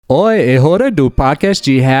Oi, é hora do podcast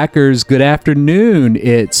de hackers. Good afternoon.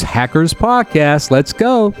 It's Hackers Podcast. Let's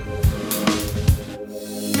go.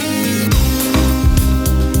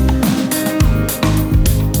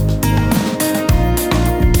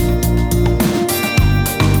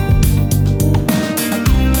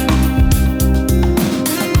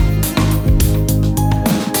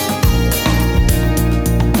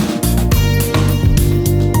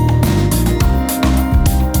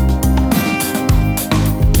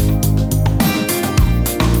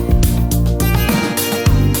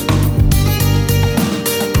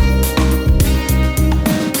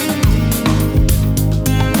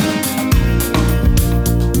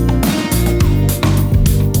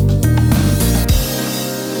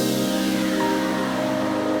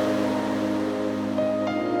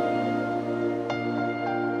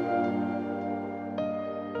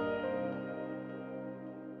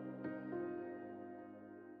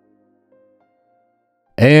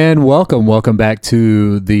 And welcome back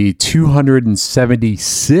to the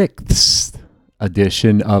 276th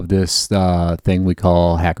edition of this thing we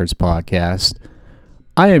call Hackers Podcast.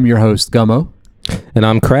 I am your host, Gummo. And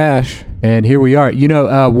I'm Crash. And here we are. You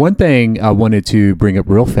know, one thing I wanted to bring up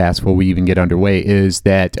real fast before we even get underway is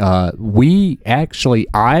that I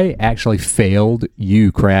actually failed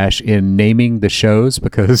you, Crash, in naming the shows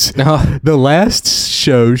because the last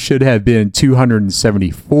show should have been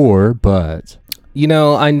 274, but... You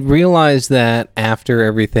know, I realized that after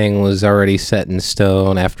everything was already set in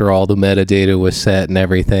stone, after all the metadata was set and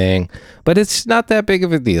everything, but it's not that big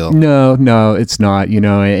of a deal. No, it's not, you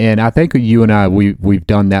know, and I think you and I, we've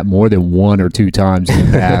done that more than one or two times in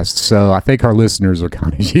the past, so I think our listeners are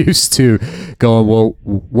kind of used to going, well,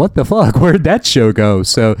 what the fuck? Where'd that show go?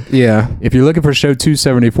 So yeah, if you're looking for show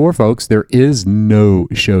 274, folks, there is no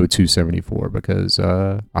show 274 because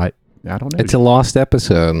I don't know. It's a lost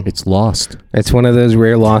episode. It's lost. It's one of those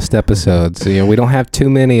rare lost episodes. You know, we don't have too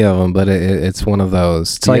many of them, but it's one of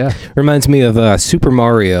those. It's like reminds me of Super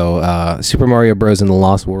Mario Bros. In the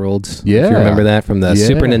Lost Worlds. Yeah, if you remember that from the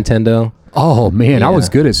Super Nintendo. Oh man, I was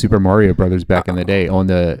good at Super Mario Brothers back in the day on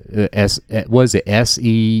the SNES?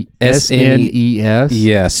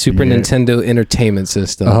 Yeah, Super Nintendo Entertainment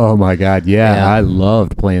System. Oh my god, yeah, I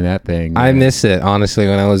loved playing that thing. I miss it honestly.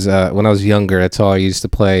 When I was younger, that's all I used to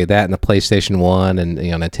play. That and the PlayStation 1 and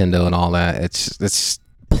Nintendo and all that. It's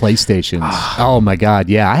PlayStations. Oh my god,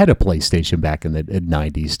 yeah, I had a PlayStation back in the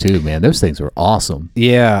 90s too, man. Those things were awesome.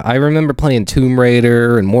 Yeah, I remember playing Tomb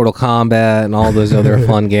Raider and Mortal Kombat and all those other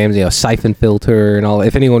fun games, Siphon Filter and all.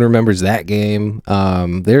 If anyone remembers that game, I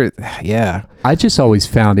just always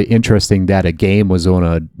found it interesting that a game was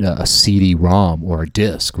on a CD-ROM or a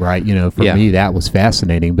disc, right? You know, for me that was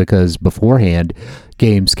fascinating because beforehand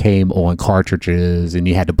games came on cartridges and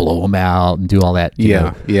you had to blow them out and do all that. You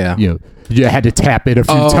know, you had to tap it a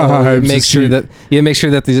few times. Make sure that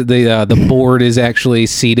the board is actually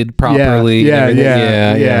seated properly. Yeah.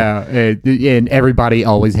 And everybody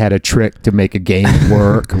always had a trick to make a game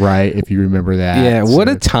work, right? If you remember that. Yeah. What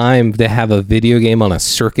a time to have a video game on a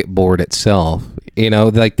circuit board itself. You know,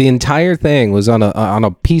 like the entire thing was on a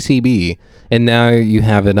PCB, and now you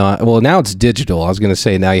have it on. Well, now it's digital. I was going to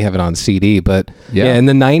say now you have it on CD, but in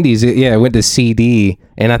the 90s, it went to CD,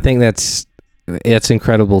 and I think it's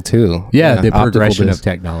incredible too. Yeah, the progression of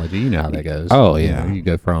technology. You know how that goes. Oh yeah, you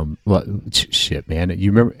go from shit, man.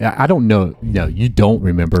 You remember? I don't know. No, you don't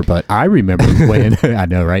remember, but I remember when I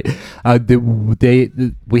know, right?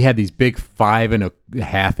 We had these big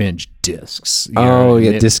 5.5-inch discs.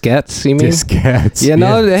 Diskettes. You mean diskettes? Yeah,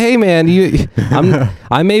 no. Hey, man,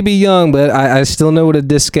 I may be young, but I still know what a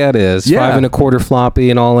diskette is. 5 1/4 floppy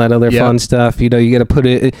and all that other fun stuff. You know, you got to put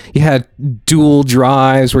it. You had dual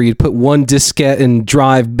drives where you'd put one diskette in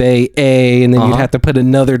drive bay A, and then you'd have to put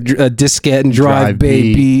another diskette in drive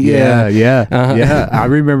bay B. Yeah. I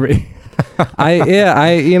remember.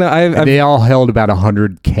 They all held about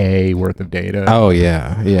 100K worth of data. Oh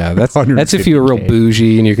yeah. That's if you were real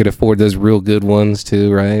bougie and you could afford those real good ones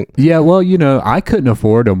too, right? Yeah, well, I couldn't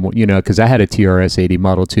afford them, because I had a TRS-80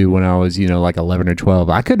 Model 2 when I was, like 11 or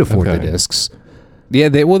 12. I couldn't afford the discs. Yeah,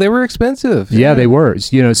 they were expensive. Yeah, they were.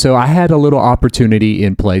 So I had a little opportunity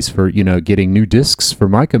in place for, getting new discs for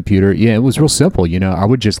my computer. Yeah, it was real simple. I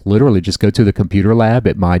would just literally go to the computer lab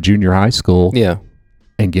at my junior high school. Yeah.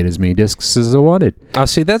 and get as many discs as I wanted. Oh,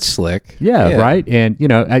 see, that's slick. Yeah, right. And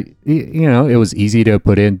it was easy to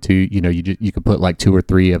put into. You could put like 2 or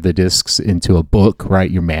 3 of the discs into a book,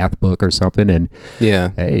 right? Your math book or something. And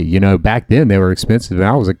hey, back then they were expensive. And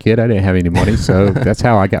I was a kid; I didn't have any money, so that's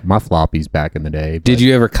how I got my floppies back in the day. But did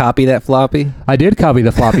you ever copy that floppy? I did copy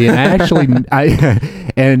the floppy, and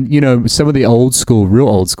some of the real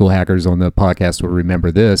old school hackers on the podcast will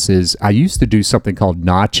remember this. Is I used to do something called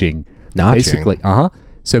notching. Basically,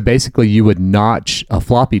 So basically, you would notch a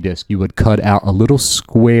floppy disk. You would cut out a little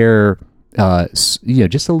square,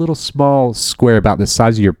 just a little small square about the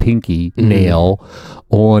size of your pinky nail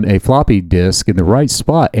on a floppy disk in the right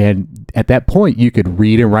spot. And at that point, you could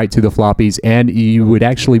read and write to the floppies, and you would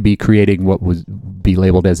actually be creating what would be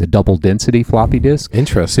labeled as a double density floppy disk.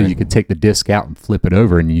 Interesting. So you could take the disk out and flip it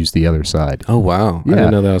over and use the other side. Oh, wow. Yeah. I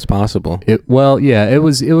didn't know that was possible. It was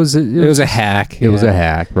a hack. It was a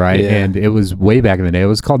hack, right? Yeah. And it was way back in the day. It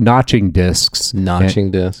was called notching discs.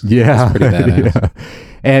 Notching discs. Yeah. That's pretty badass.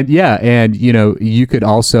 And you could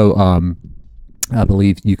also I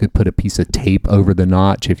believe you could put a piece of tape over the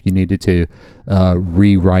notch if you needed to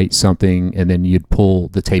rewrite something, and then you'd pull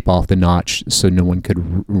the tape off the notch so no one could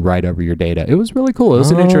write over your data. It was really cool. It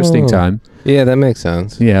was an interesting time. Yeah, that makes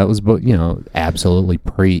sense. Yeah, it was, absolutely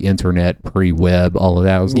pre-internet, pre-web, all of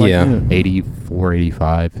that. It was like 84,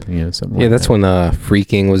 85, something like that. Yeah, that's when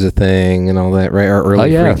Phreaking was a thing and all that, right? Or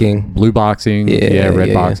early Phreaking. Blue boxing,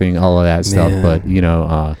 red boxing, all of that stuff. But,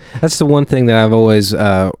 that's the one thing that I've always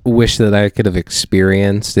wished that I could have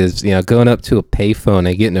experienced is, going up to a payphone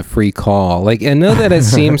and getting a free call. Like, I know that it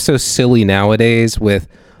seems so silly nowadays with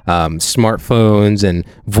smartphones and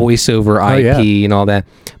voice over IP and all that.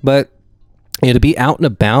 But to be out and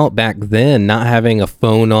about back then, not having a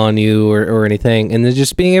phone on you or anything, and then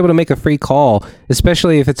just being able to make a free call,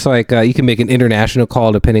 especially if it's like you can make an international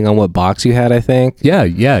call depending on what box you had, I think. Yeah,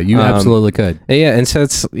 you absolutely could. Yeah, and so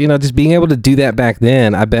it's, just being able to do that back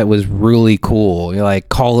then, I bet was really cool. You're like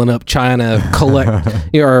calling up China, collect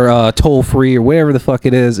your toll free or whatever the fuck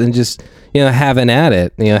it is, and just having at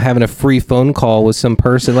it, having a free phone call with some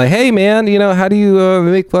person like, hey man, how do you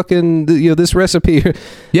make fucking this recipe?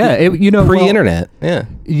 Yeah, pre-internet. Yeah,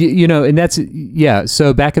 and that's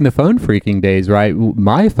So back in the phone phreaking days, right?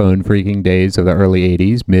 My phone phreaking days of the early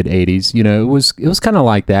 '80s, mid '80s, it was kind of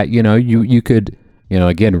like that. You could.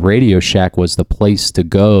 Again, Radio Shack was the place to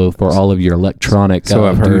go for all of your electronic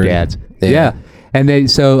doodads. Yeah. And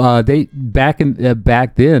back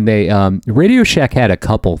then Radio Shack had a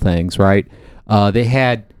couple things, right? They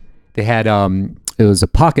had it was a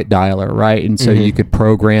pocket dialer, right? And so you could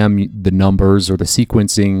program the numbers or the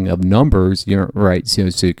sequencing of numbers, right? So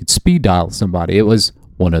you could speed dial somebody. It was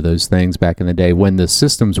one of those things back in the day when the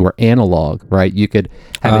systems were analog, right? You could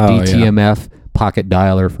have a DTMF pocket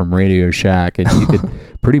dialer from Radio Shack, and you could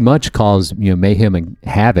pretty much cause mayhem and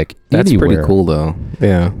havoc That's anywhere. Pretty cool though.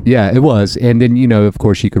 Yeah, it was. And then of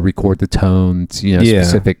course you could record the tones,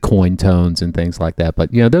 specific coin tones and things like that.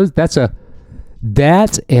 But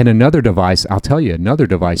that and another device. I'll tell you another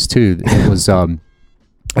device too. It was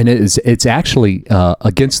and it's actually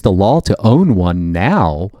against the law to own one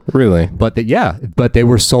now. Really? But they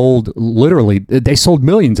were sold literally. They sold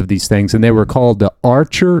millions of these things, and they were called the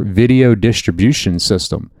Archer Video Distribution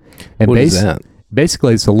System. And what is that?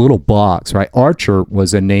 Basically, it's a little box, right? Archer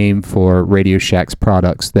was a name for Radio Shack's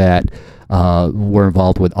products that were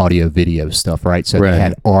involved with audio video stuff, right? So they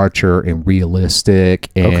had Archer and Realistic,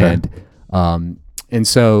 and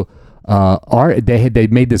so. They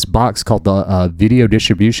made this box called the Video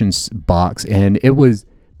Distribution Box, and it was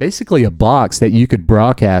basically a box that you could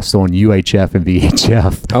broadcast on UHF and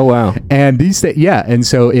VHF. Oh wow! And and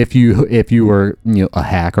so if you were a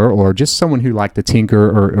hacker or just someone who liked to tinker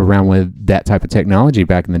or around with that type of technology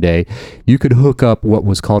back in the day, you could hook up what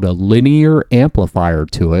was called a linear amplifier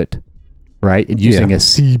to it. Right, and using a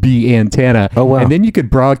CB antenna. Oh wow! And then you could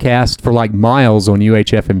broadcast for like miles on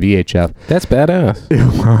UHF and VHF. That's badass.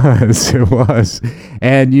 It was,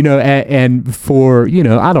 and and for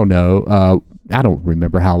I don't know, I don't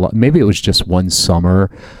remember how long. Maybe it was just one summer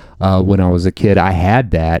when I was a kid. I had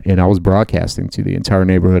that, and I was broadcasting to the entire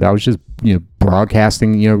neighborhood. I was just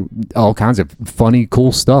broadcasting all kinds of funny,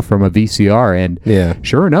 cool stuff from a VCR, and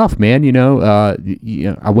sure enough, man,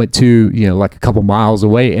 I went to like a couple miles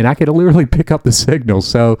away, and I could literally pick up the signal.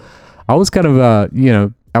 So I was kind of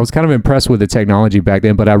I was kind of impressed with the technology back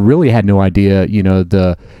then, but I really had no idea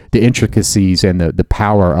the intricacies and the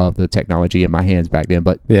power of the technology in my hands back then.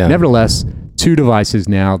 But nevertheless, 2 devices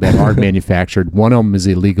now that aren't manufactured. One of them is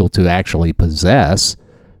illegal to actually possess.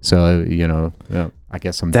 So I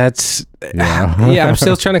guess I'm. That's Yeah. yeah. I'm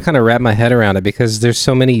still trying to kind of wrap my head around it because there's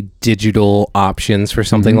so many digital options for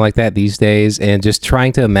something like that these days, and just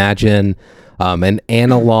trying to imagine an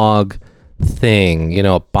analog thing,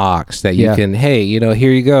 a box that you can, hey,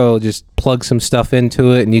 here you go, just plug some stuff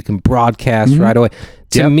into it and you can broadcast right away.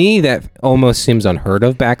 To me, that almost seems unheard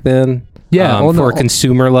of back then. Yeah, for a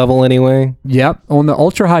consumer level anyway. Yep, on the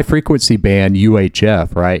ultra high frequency band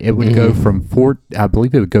UHF, right? It would go from I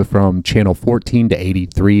believe it would go from channel 14 to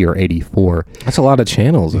 83 or 84. That's a lot of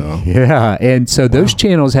channels, though. Yeah, and so those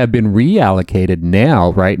channels have been reallocated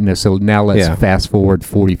now, right? And so now let's fast forward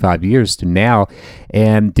 45 years to now,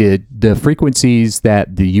 and the frequencies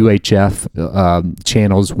that the UHF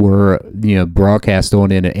channels were, broadcast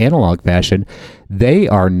on in an analog fashion, they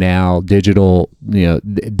are now digital.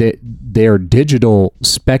 They're digital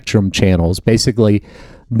spectrum channels. Basically,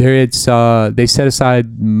 they set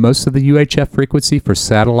aside most of the UHF frequency for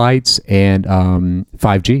satellites and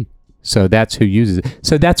 5G. So that's who uses it.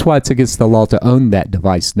 So that's why it's against the law to own that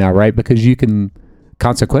device now, right? Because you can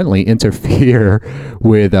consequently interfere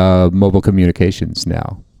with mobile communications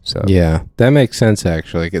now. So yeah, that makes sense.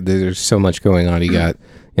 Actually, there's so much going on. You got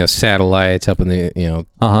satellites up in the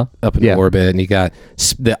up in orbit, and you got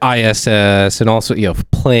the ISS, and also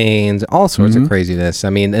planes, all sorts of craziness. I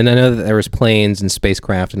mean, and I know that there was planes and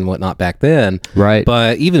spacecraft and whatnot back then, right?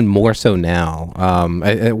 But even more so now.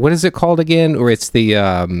 What is it called again? Or it's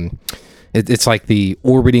the it's like the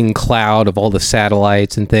orbiting cloud of all the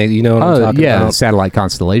satellites and things. You know what I'm talking about? The satellite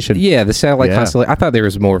constellation. Yeah, the satellite constellation. I thought there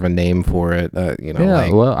was more of a name for it.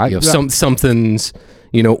 Something's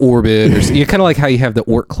orbit, or kind of like how you have the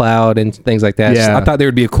Oort cloud and things like that. Yeah. I thought there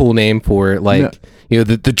would be a cool name for it, like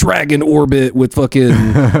the Dragon orbit with fucking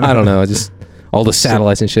I don't know, just all the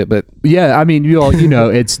satellites and shit. But yeah, I mean,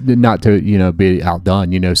 it's not to be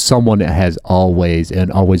outdone. Someone that has always and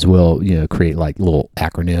always will create like little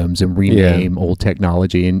acronyms and rename old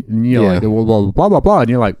technology, and like blah blah blah, and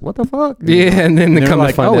you're like, what the fuck? Yeah, and then they come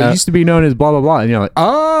like, to find out it used to be known as blah blah blah, and you're like,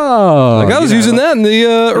 oh, like I was using that in the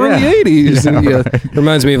early '80s. Yeah, It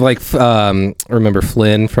reminds me of like remember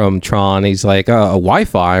Flynn from Tron? He's like, a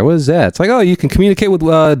Wi-Fi. What is that? It's like, oh, you can communicate with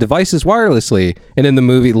devices wirelessly. And in the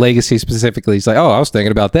movie Legacy specifically, he's like, oh, I was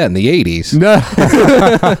thinking about that in the '80s.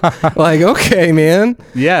 Like, okay, man.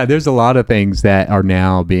 Yeah, there's a lot of things that are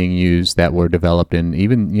now being used that were developed and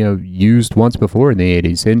even used once before in the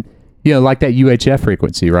 '80s, and like that UHF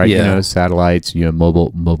frequency, right? Yeah. Satellites,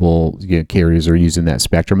 mobile carriers are using that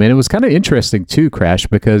spectrum, and it was kind of interesting too, Crash,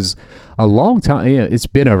 because a long time, it's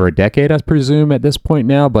been over a decade, I presume, at this point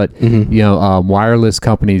now, but wireless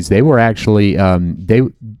companies, they were actually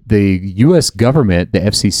the U.S. government, the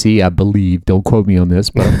FCC, I believe, don't quote me on this,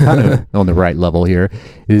 but I'm kind of on the right level here,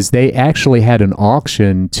 is they actually had an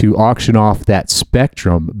auction to auction off that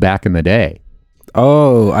spectrum back in the day.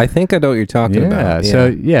 Oh, I think I know what you're talking about. So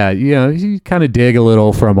you kind of dig a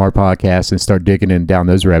little from our podcast and start digging in down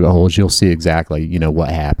those rabbit holes. You'll see exactly, what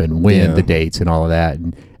happened, when, the dates, and all of that.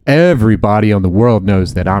 And everybody on the world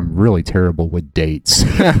knows that I'm really terrible with dates.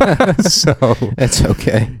 So that's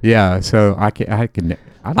okay. Yeah. So I can.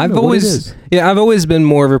 I've always been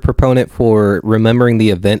more of a proponent for remembering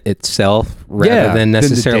the event itself rather than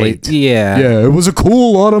necessarily. It was a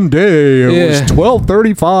cool autumn day. It was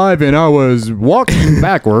 12:35, and I was walking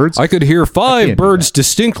backwards. I could hear 5 birds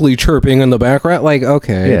distinctly chirping in the background. Like,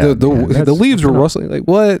 okay, the leaves were rustling. Like,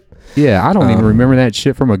 what? Yeah, I don't even remember that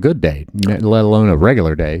shit from a good day, let alone a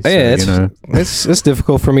regular day. So, it's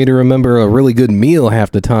difficult for me to remember a really good meal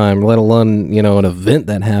half the time, let alone an event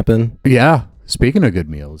that happened. Yeah. Speaking of good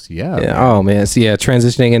meals, oh man, so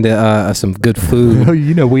transitioning into some good food.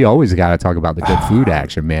 We always got to talk about the good food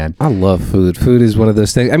action, man. I love food. Food is one of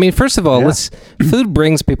those things. I mean, first of all, food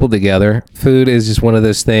brings people together. Food is just one of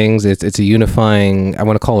those things. It's a unifying. I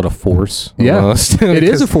want to call it a force. Almost. It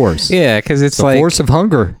is a force. Yeah, because it's like a force of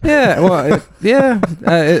hunger. Yeah, well, like,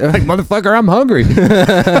 motherfucker, I'm hungry.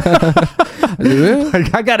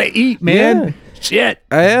 Like, I gotta eat, man. Yeah. Shit.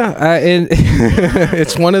 And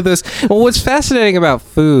it's one of those. Well, what's fascinating about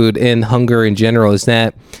food and hunger in general is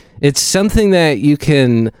that it's something that you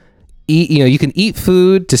can eat. You can eat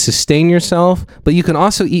food to sustain yourself, but you can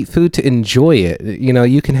also eat food to enjoy it.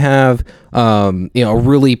 You can have a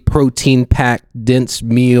really protein packed dense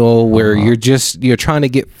meal where you're trying to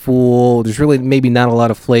get full. There's really maybe not a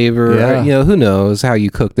lot of flavor. Or, who knows how you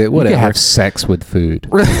cooked it, whatever. You can have sex with food.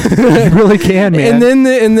 You really can, man.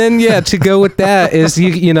 And then to go with that is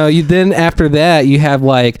you then after that you have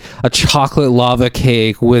like a chocolate lava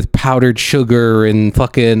cake with powdered sugar and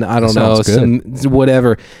fucking I don't know, some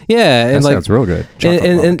whatever. Yeah, Yeah, and that like sounds real good.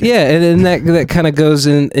 and yeah, and that kind of goes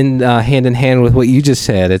in hand in hand with what you just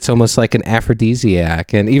said. It's almost like an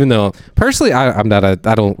aphrodisiac. And even though personally, I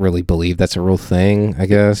don't really believe that's a real thing. I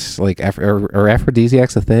guess like are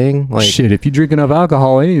aphrodisiacs a thing? Like shit, if you drink enough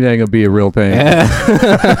alcohol, anything will be a real thing.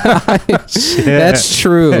 That's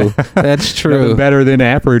true. That's true. Nothing better than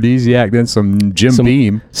aphrodisiac than some Jim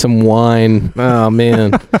Beam. Some wine. Oh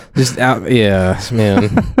man, just out. Yeah, man.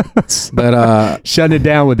 But shutting it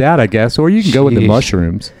down with that, I guess, or you can go with the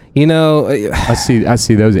mushrooms. You know, I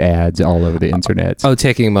see those ads all over the internet. Oh,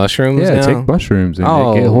 taking mushrooms. Yeah, now? take mushrooms and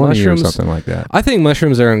get horny or something like that. I think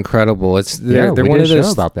mushrooms are incredible. They're we one did of a those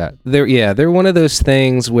show about that. They're one of those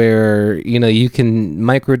things where you can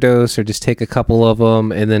microdose or just take a couple of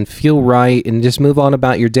them and then feel right and just move on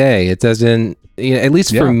about your day. It doesn't. At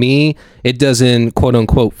least for me, it doesn't quote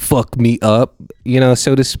unquote fuck me up.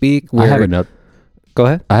 So to speak. I have another. Go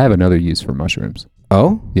ahead. I have another use for mushrooms.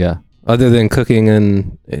 Oh yeah. Other than cooking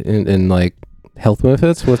and like health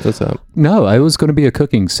benefits, what's up? No, it was going to be a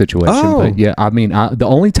cooking situation. Oh. But yeah, I mean, the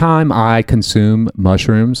only time I consume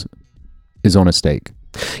mushrooms is on a steak.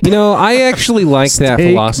 I actually like that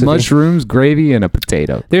philosophy. Mushrooms, gravy, and a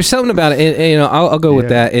potato. There's something about it, and I'll go with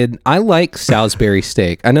that. And I like Salisbury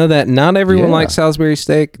steak. I know that not everyone likes Salisbury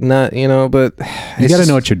steak, but you got to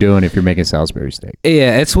know what you're doing if you're making Salisbury steak.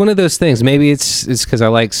 Yeah, it's one of those things. Maybe it's because I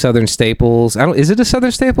like Southern staples. Is it a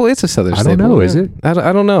Southern staple? It's a Southern staple. I don't know. Is it? I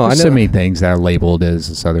don't know. There's so many things that are labeled as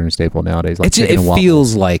a Southern staple nowadays. Like it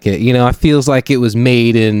feels like it. It feels like it was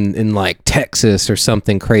made in like Texas or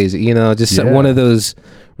something crazy. Just one of those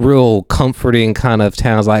real comforting kind of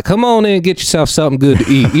towns, like come on in and get yourself something good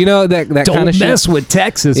to eat, that don't kind of shit. Don't mess with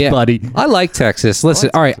Texas, buddy. I like Texas. Listen,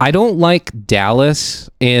 all right, I don't like Dallas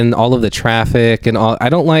and all of the traffic and all. I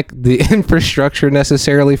don't like the infrastructure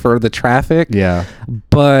necessarily for the traffic. Yeah,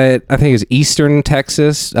 but I think it's Eastern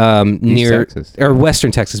Texas, near Texas. Or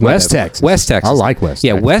Western Texas, West Texas. I like West.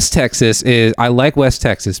 Yeah, West Texas I like West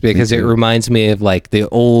Texas because it reminds me of like the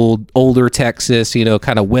older Texas,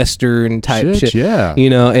 kind of Western type shit. Yeah,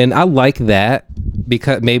 and I like that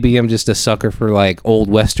because maybe I'm just a sucker for like old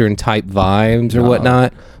Western type vibes or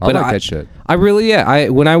whatnot. But I like that shit. I really,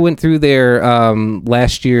 when I went through there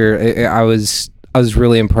last year, I was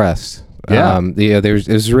really impressed. Yeah, it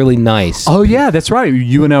was really nice. Oh yeah, that's right.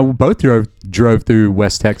 You and I both drove through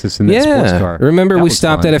West Texas in that sports car. Remember, we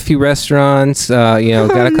stopped at a few restaurants. Got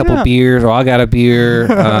a couple beers. Or I got a beer.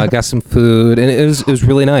 Got some food, and it was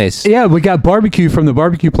really nice. Yeah, we got barbecue from the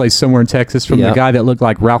barbecue place somewhere in Texas from the guy that looked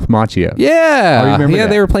like Ralph Macchio. Yeah, I remember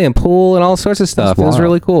that. They were playing pool and all sorts of stuff. It was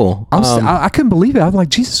really cool. I couldn't believe it. I was like,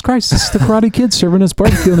 Jesus Christ, this is the Karate Kid serving us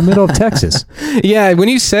barbecue in the middle of Texas. Yeah, when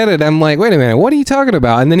you said it, I'm like, wait a minute, what are you talking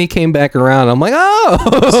about? And then he came back around. I'm like, oh,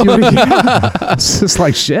 it's just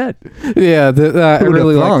like shit. Yeah, I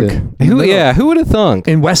really liked it. Who would have thunk?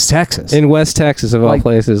 In West Texas. In West Texas, of all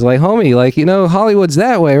places. Like, homie, Hollywood's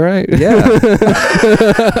that way, right? Yeah.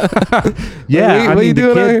 Yeah. What are you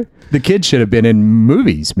doing out here? The kid should have been in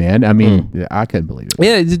movies, man. I mean, I couldn't believe it.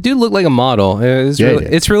 Yeah, the dude looked like a model.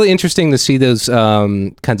 It's really interesting to see those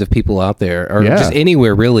kinds of people out there, or just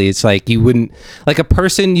anywhere, really. It's like you wouldn't, like a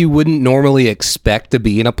person you wouldn't normally expect to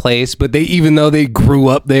be in a place, but even though they grew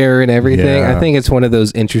up there and everything, I think it's one of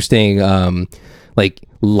those interesting, like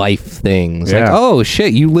life things. Like, oh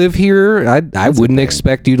shit, you live here? I wouldn't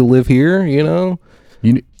expect you to live here. You know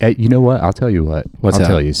what? I'll tell you what. What's that? I'll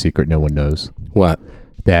tell you a secret no one knows. What?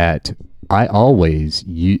 That I always,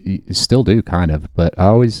 you still do kind of, but I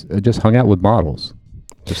always just hung out with models.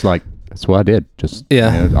 Just like, that's what I did. Just,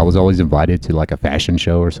 I was always invited to like a fashion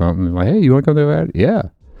show or something. Like, hey, you want to come to that? Yeah.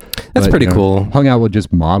 That's pretty cool. Hung out with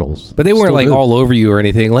just models. But they weren't like all over you or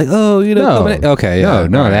anything. Like, oh, okay. Yeah. No,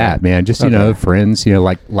 none of that, man. Just, friends,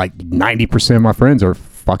 like 90% of my friends are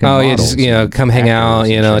fucking models. Just, come hang out,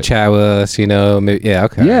 chat with us, maybe,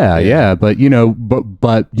 okay. Yeah. But,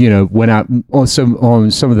 but when I, on some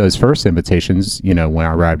of those first invitations, when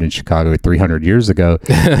I arrived in Chicago 300 years ago,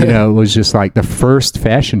 it was just like the first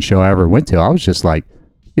fashion show I ever went to. I was just like,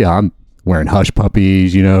 I'm wearing hush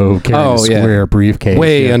puppies, carrying a square briefcase.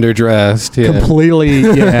 Way underdressed. Yeah.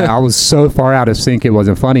 Completely, I was so far out of sync, it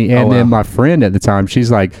wasn't funny. And then my friend at the time,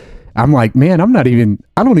 she's like, I'm like, man, I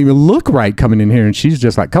don't even look right coming in here. And she's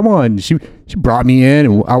just like, come on. She brought me in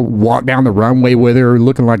and I walked down the runway with her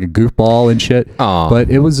looking like a goofball and shit. Aww. But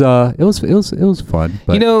it was fun.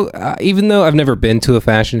 But, even though I've never been to a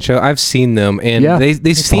fashion show, I've seen them and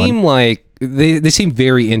they seem fun. Like they seem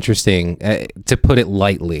very interesting, to put it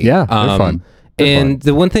lightly. Yeah, they're fun.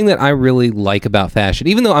 The one thing that I really like about fashion,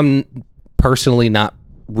 even though I'm personally not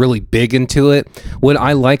really big into it. What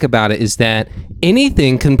I like about it is that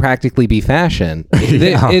anything can practically be fashion.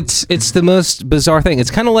 It's the most bizarre thing.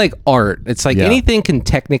 It's kind of like art. It's like anything can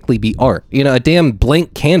technically be art. You know, a damn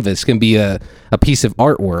blank canvas can be a piece of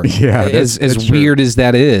artwork. Yeah, as weird as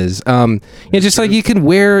that is. Just like you can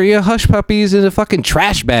wear Hush Puppies in a fucking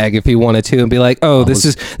trash bag if you wanted to, and be like, oh, this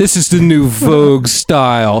is the new Vogue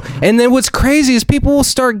style. And then what's crazy is people will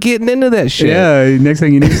start getting into that shit. Yeah, next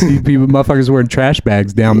thing you need to see people, motherfuckers wearing trash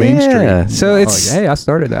bags down Main Street. So it's like, hey, I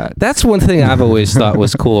started that. That's one thing I've always thought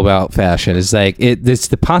was cool about fashion. Is like it's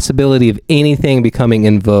the possibility of anything becoming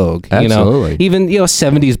in vogue. Absolutely. Even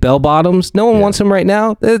 70s bell bottoms. No one wants them right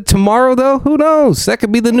now. Tomorrow though, who knows? That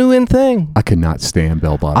could be the new in thing. I could not stand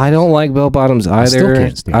bell bottoms. I don't like bell bottoms either. I still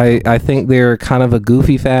can't stand I think they're kind of a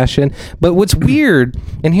goofy fashion. But what's weird,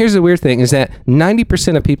 and here's the weird thing, is that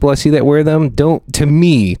 90% of people I see that wear them don't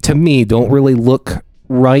really look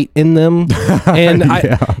right in them. And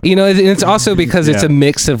it's also because it's a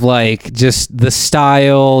mix of like just the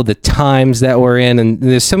style, the times that we're in, and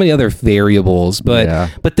there's so many other variables.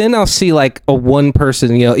 But then I'll see like a one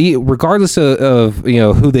person, regardless of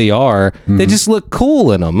who they are, they just look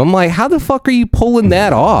cool in them. I'm like, how the fuck are you pulling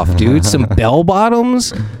that off, dude? Some bell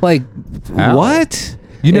bottoms? Like, what?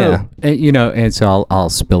 And so I'll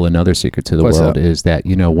spill another secret to the world is that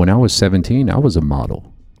when I was 17, I was a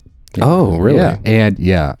model. Oh, really?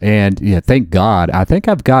 Yeah. And thank God. I think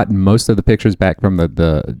I've gotten most of the pictures back from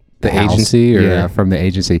the agency, or from the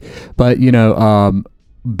agency. But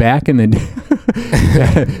back in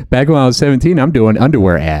the back when I was 17, I'm doing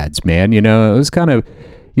underwear ads, man. It was kind of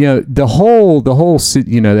the whole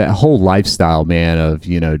that whole lifestyle, man, of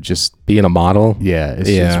just being a model. It's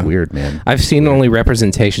just weird, man. I've seen only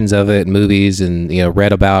representations of it in movies and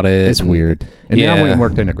read about it. It's weird. And then I went and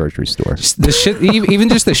worked in a grocery store. The shit, even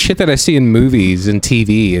just the shit that I see in movies and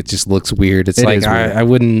TV, it just looks weird. It's like I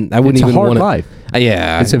wouldn't even want to. Life.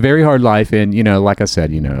 Yeah, it's a very hard life, and like I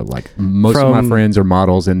said, like most of my friends are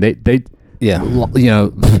models, and they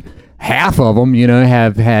half of them,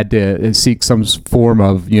 have had to seek some form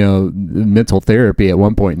of, mental therapy at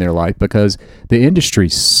one point in their life, because the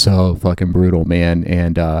industry's so fucking brutal, man.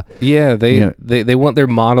 And they want their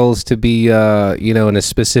models to be, in a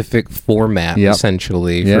specific format,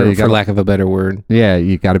 essentially, for lack of a better word. Yeah,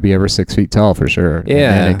 you got to be over 6 feet tall for sure.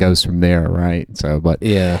 Yeah, and it goes from there, right? So, but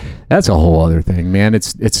that's a whole other thing, man.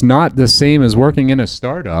 It's not the same as working in a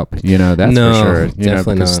startup, that's for sure.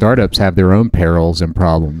 Definitely because not. Startups have their own perils and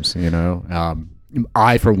problems.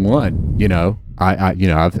 I for one,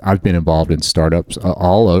 I've been involved in startups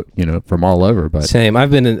from all over. But same, I've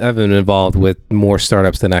been involved with more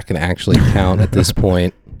startups than I can actually count at this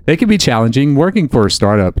point. It can be challenging. Working for a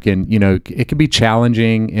startup it can be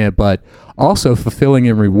challenging, but also fulfilling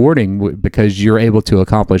and rewarding, because you're able to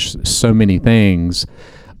accomplish so many things,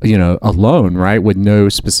 alone, right, with no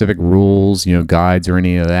specific rules, guides or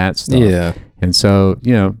any of that stuff. Yeah. And so,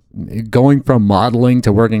 going from modeling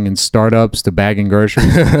to working in startups to bagging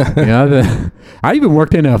groceries, I even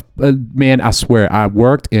worked in I swear, I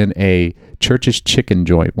worked in a Church's Chicken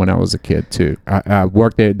joint when I was a kid too. I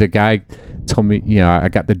worked there. The guy told me, I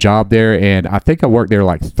got the job there, and I think I worked there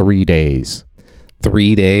like 3 days.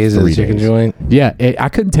 3 days at the chicken joint? Yeah, I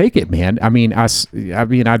couldn't take it, man. I mean,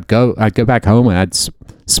 I'd go back home and I'd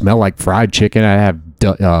smell like fried chicken. I have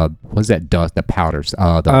what's that dust? The powders,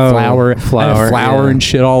 the flour and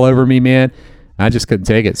shit all over me, man. I just couldn't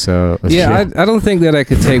take it. So I don't think that I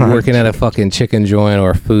could take working at a fucking chicken joint or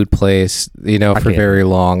a food place, for very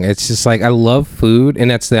long. It's just like, I love food, and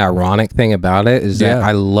that's the ironic thing about it, is that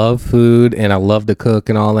I love food and I love to cook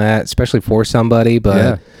and all that, especially for somebody.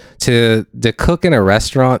 But to cook in a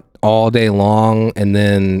restaurant all day long, and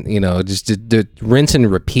then just to rinse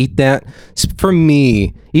and repeat that, for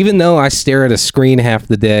me, even though I stare at a screen half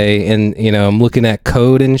the day and I'm looking at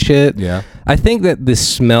code and shit, I think that the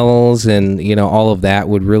smells and all of that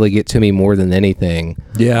would really get to me more than anything.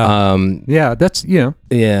 That's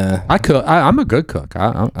I cook. I'm a good cook.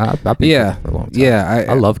 I've been cooking for a long time.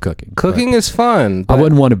 I love cooking. Cooking is fun. I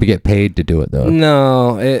wouldn't want to get paid to do it though.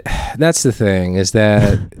 No, that's the thing, is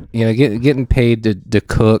that getting paid to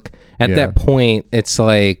cook. At that point, it's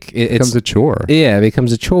like it becomes a chore. Yeah, it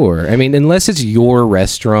becomes a chore. I mean, unless it's your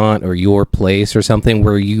restaurant or your place or something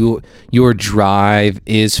where your drive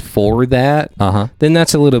is for that, then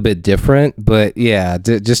that's a little bit different. But yeah,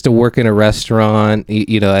 just to work in a restaurant,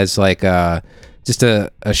 as like just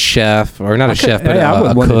a chef, or not a chef, but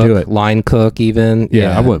a cook, line cook even.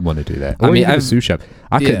 Yeah, I wouldn't want to do that. I mean, I'm a sous chef.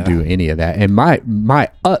 I couldn't do any of that. And my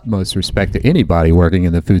utmost respect to anybody working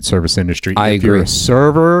in the food service industry. I agree. You're a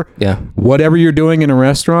server, whatever you're doing in a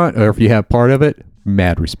restaurant, or if you have part of it,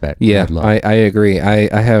 mad respect. Yeah, mad love. I agree.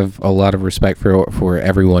 I have a lot of respect for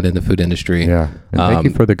everyone in the food industry. Yeah. And thank you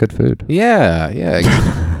for the good food. Yeah.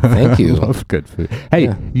 Thank you. I love good food.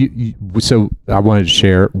 Hey, Yeah. so I wanted to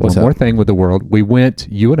share What's one more up? thing with the world.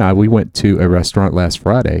 You and I went to a restaurant last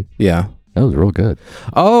Friday. Yeah. That was real good.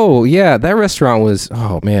 Oh yeah, that restaurant was.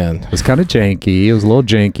 Oh man. It was kind of janky. It was a little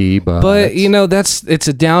janky, But it's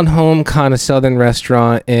a down home kind of southern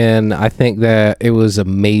restaurant, and I think that it was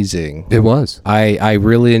amazing. it was. I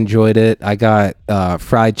really enjoyed it. I got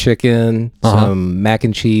fried chicken, some mac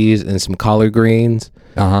and cheese, and some collard greens.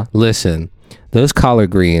 Listen, those collard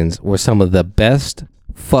greens were some of the best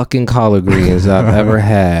fucking collard greens I've ever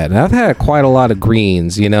had. And I've had quite a lot of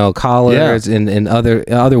greens, collards and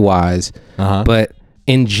otherwise. But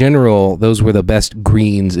in general, those were the best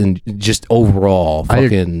greens and just overall,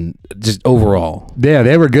 just overall. Yeah,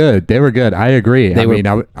 they were good. They were good. I agree.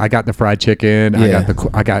 I got the fried chicken. Yeah.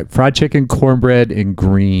 I got fried chicken, cornbread, and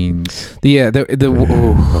greens. Yeah,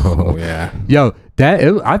 yeah. Yo,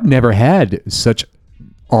 I've never had such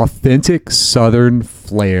authentic Southern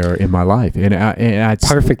flair in my life, and I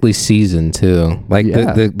Perfectly seasoned too. Like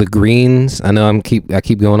Yeah. the greens. I know I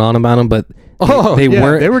keep going on about them, but they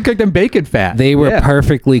were cooked in bacon fat. They were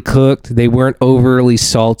perfectly cooked. They weren't overly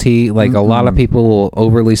salty. Like a lot of people will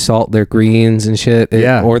overly salt their greens and shit.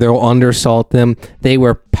 Or they'll undersalt them. They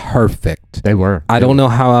were perfect. They were. I don't know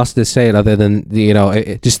how else to say it other than,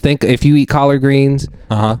 just think, if you eat collard greens,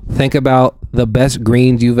 think about the best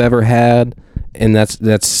greens you've ever had. And that's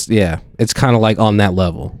it's kind of like on that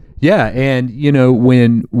level. Yeah, and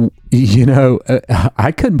when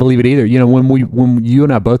I couldn't believe it either. When you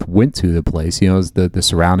and I both went to the place, the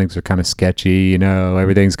surroundings are kind of sketchy.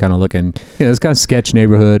 Everything's kind of looking. It's kind of sketch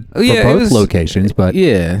neighborhood for both locations. But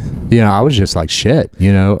I was just like, shit.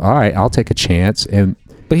 All right, I'll take a chance.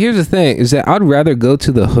 But here's the thing: is that I'd rather go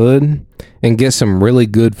to the hood and get some really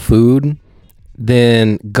good food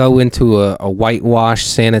than go into a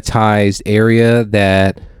whitewashed, sanitized area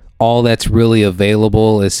that all that's really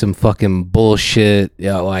available is some fucking bullshit.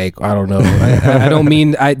 Like, I don't know. I don't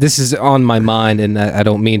mean, this is on my mind, and I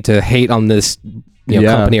don't mean to hate on this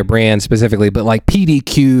company or brand specifically, but like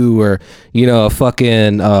PDQ or, a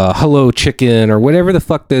fucking Hello Chicken or whatever the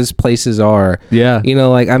fuck those places are. Yeah.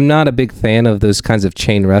 Like, I'm not a big fan of those kinds of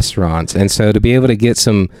chain restaurants. And so to be able to get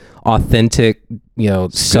some authentic,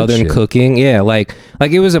 Southern cooking. Yeah. Like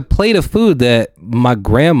it was a plate of food that my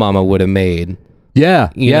grandmama would have made.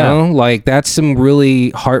 Yeah. You know, like that's some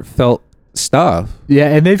really heartfelt stuff. Yeah,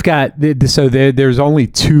 and they've got there's only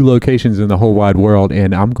 2 locations in the whole wide world,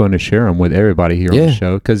 and I'm going to share them with everybody here on the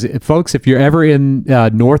show. Because folks, if you're ever in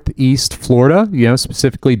Northeast Florida,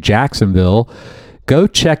 specifically Jacksonville, go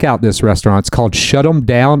check out this restaurant. It's called Shut 'Em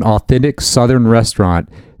Down Authentic Southern Restaurant.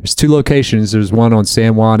 There's 2 locations. There's one on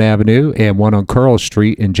San Juan Avenue and one on Curl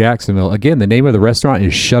Street in Jacksonville. Again, the name of the restaurant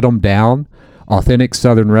is Shut 'Em Down Authentic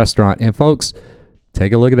Southern Restaurant. And folks,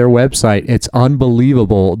 take a look at their website. It's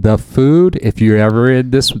unbelievable. The food, if you're ever in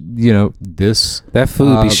this, that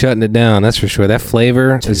food be shutting it down. That's for sure. That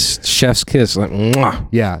flavor is chef's kiss. Like, mwah.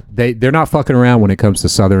 Yeah, they're not fucking around when it comes to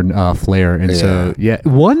Southern flair. And so,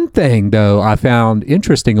 one thing though I found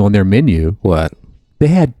interesting on their menu. What? They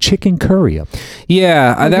had chicken curry up.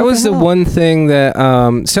 Yeah, that was the one thing that.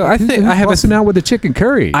 So I think I have busting out with the chicken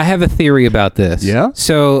curry. I have a theory about this. Yeah.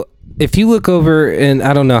 So if you look over, and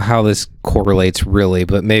I don't know how this correlates really,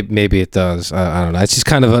 but maybe it does. I don't know. It's just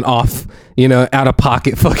kind of an off, out of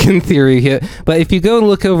pocket fucking theory here. But if you go and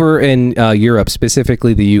look over in Europe,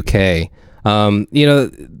 specifically the UK,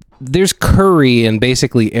 there's curry in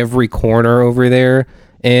basically every corner over there,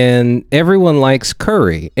 and everyone likes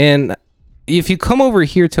curry. And if you come over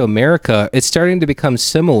here to America, it's starting to become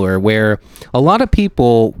similar, where a lot of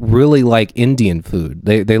people really like Indian food.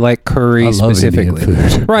 They like curry specifically. Indian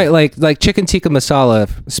food. Right, like chicken tikka masala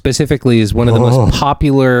specifically is one of the most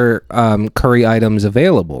popular curry items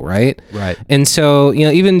available, right? Right. And so,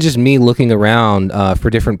 even just me looking around for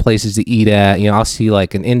different places to eat at, I'll see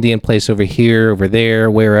like an Indian place over here, over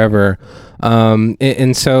there, wherever.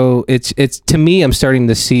 And so it's to me, I'm starting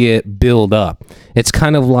to see it build up. It's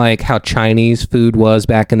kind of like how Chinese food was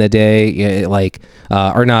back in the day,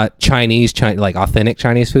 or not Chinese, like authentic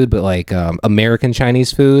Chinese food, but like American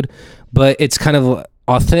Chinese food. But it's kind of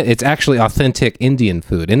authentic. It's actually authentic Indian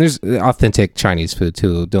food, and there's authentic Chinese food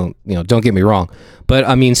too. Don't get me wrong, but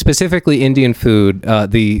I mean specifically Indian food.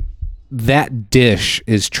 That dish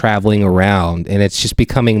is traveling around, and it's just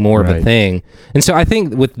becoming more of a thing. And so I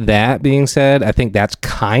think with that being said, I think that's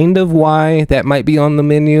kind of why that might be on the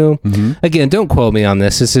menu. Mm-hmm. Again, don't quote me on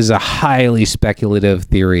this. This is a highly speculative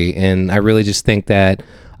theory, and I really just think that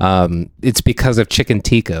It's because of chicken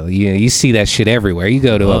tikka. You see that shit everywhere. You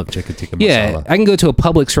go to chicken tikka masala. Yeah, I can go to a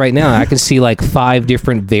Publix right now. I can see like 5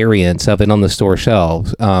 different variants of it on the store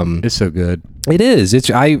shelves. It's so good. It is.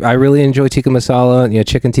 I really enjoy tikka masala,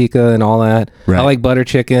 chicken tikka and all that. Right. I like butter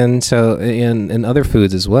chicken, so and other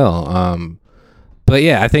foods as well. But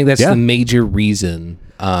yeah, I think that's the major reason.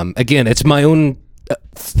 Again, it's my own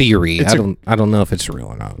theory. I don't know if it's real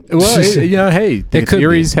or not. Well, hey, the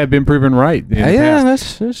theories have been proven right.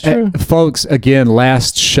 That's true. Folks, again,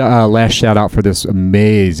 last shout out for this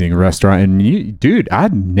amazing restaurant. And dude,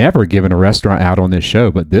 I'd never given a restaurant out on this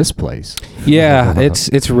show, but this place. Yeah,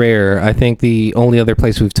 it's rare. I think the only other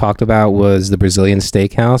place we've talked about was the Brazilian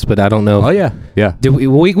Steakhouse, but I don't know. Oh yeah. Did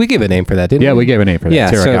we give a name for that? Didn't we? Yeah, we gave a name for that.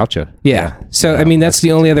 Yeah, Terra Gaucha. Yeah. So I mean, that's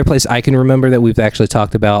the only other place I can remember that we've actually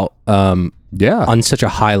talked about. On such a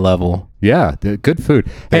high level. Yeah, good food.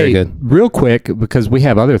 Very good. Real quick, because we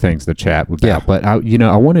have other things to chat about. Yeah. But I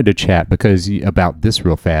wanted to chat about this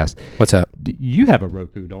real fast. What's up? You have a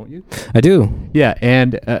Roku, don't you? I do. Yeah,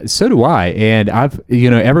 and so do I. And I've,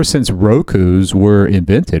 ever since Rokus were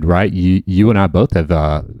invented, right? You and I both have.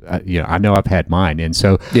 I know I've had mine, and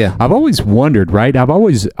so yeah, I've always wondered, right? I've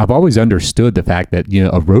always understood the fact that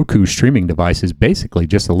a Roku streaming device is basically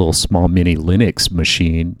just a little small mini Linux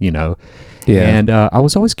machine, Yeah. And I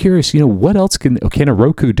was always curious, what else can a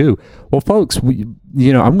Roku do? Well, folks, I'm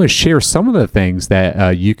going to share some of the things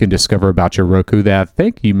that you can discover about your Roku that I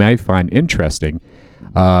think you may find interesting.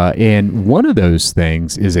 And one of those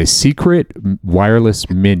things is a secret wireless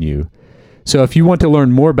menu. So if you want to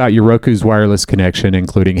learn more about your Roku's wireless connection,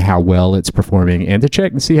 including how well it's performing, and to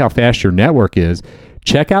check and see how fast your network is,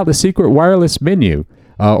 check out the secret wireless menu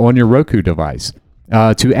on your Roku device.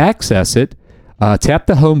 To access it, tap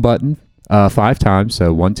the home button 5 times,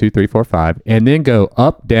 so 1, 2, 3, 4, 5, and then go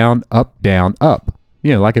up, down, up,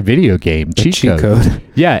 like a video game. Cheat code.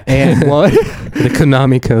 Yeah, and the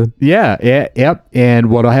Konami code. Yeah, yep. And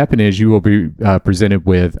what'll happen is you will be presented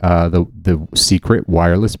with the secret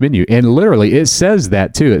wireless menu, and literally it says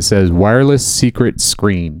that too. It says wireless secret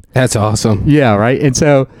screen. That's awesome. Yeah, right. And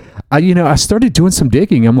so, I started doing some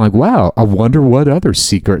digging. I'm like, wow, I wonder what other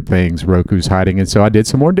secret things Roku's hiding. And so I did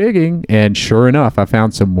some more digging, and sure enough, I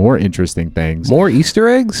found some more interesting things. More Easter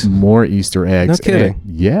eggs. No kidding. And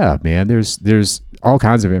yeah, man. There's all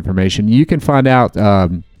kinds of information you can find out.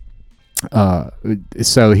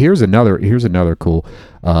 So here's another cool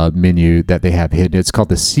menu that they have hidden. It's called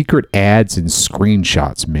the Secret Ads and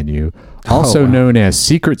Screenshots menu, also known as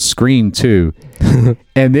Secret Screen 2.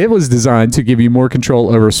 And it was designed to give you more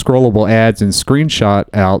control over scrollable ads and screenshot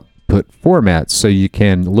output formats, so you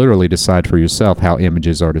can literally decide for yourself how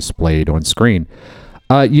images are displayed on screen.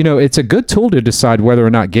 It's a good tool to decide whether or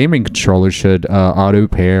not gaming controllers should auto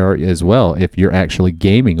pair as well. If you're actually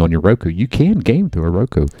gaming on your Roku, you can game through a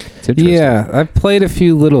Roku. It's interesting. Yeah, I've played a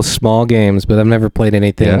few little small games, but I've never played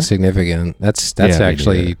anything significant. That's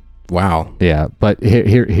actually wow. Yeah, but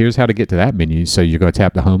here's how to get to that menu. So you're going to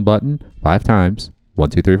tap the home button 5 times, 1,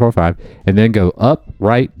 2, 3, 4, 5, and then go up,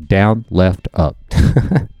 right, down, left, up.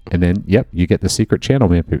 And then, you get the secret channel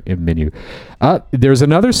menu. There's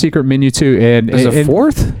another secret menu too, and there's a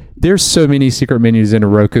fourth. There's so many secret menus in a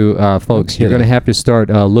Roku, folks. You're going to have to start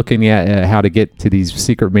looking at how to get to these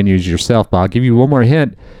secret menus yourself. But I'll give you one more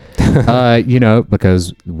hint.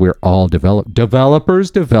 Because we're all developers. All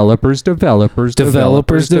right, so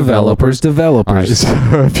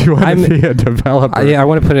if you want to be a developer, I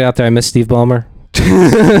want to put it out there. I miss Steve Ballmer.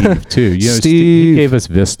 Steve too. Steve gave us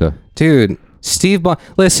Vista, dude. Steve,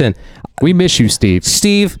 listen, we miss you, Steve.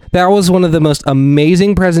 Steve, that was one of the most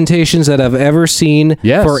amazing presentations that I've ever seen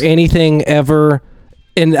for anything ever.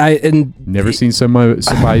 And never seen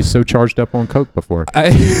somebody so charged up on coke before.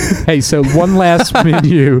 Hey, so one last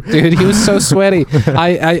menu, dude. He was so sweaty.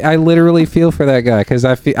 I literally feel for that guy because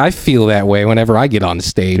I feel that way whenever I get on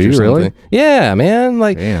stage. Do you or something. Really? Yeah, man.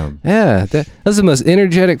 Like, damn. Yeah, that was the most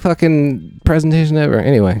energetic fucking presentation ever.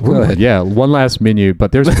 Anyway, go ahead. Yeah, one last menu,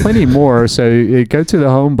 but there's plenty more. So you go to the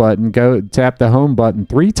home button, go tap the home button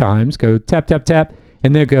 3 times, go tap tap tap,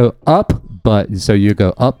 and then go up. So you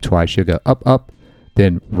go up twice. You go up.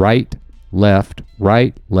 Then right, left,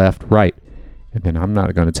 right. And then I'm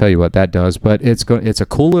not going to tell you what that does, but it's a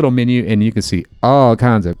cool little menu, and you can see all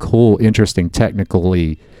kinds of cool, interesting,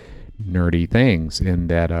 technically nerdy things in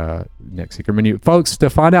that next secret menu. Folks, to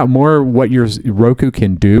find out more what your Roku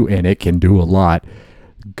can do, and it can do a lot,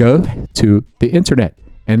 go to the internet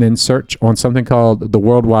and then search on something called the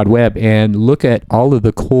World Wide Web and look at all of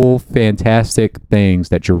the cool, fantastic things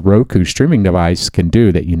that your Roku streaming device can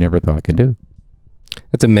do that you never thought can do.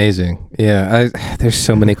 That's amazing. Yeah, there's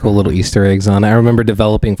so many cool little Easter eggs on it. I remember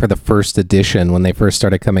developing for the first edition when they first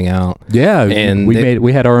started coming out. Yeah, and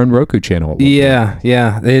we had our own Roku channel. Yeah.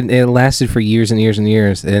 It lasted for years and years and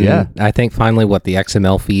years. And I think finally, the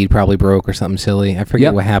XML feed probably broke or something silly. I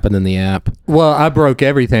forget what happened in the app. Well, I broke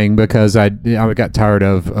everything because I got tired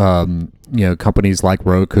of companies like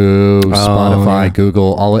Roku, Spotify,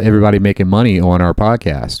 Google, everybody making money on our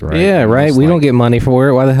podcast, right? Yeah, right. We don't get money for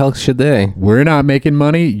it. Why the hell should they? We're not making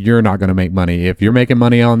money. You're not going to make money. If you're making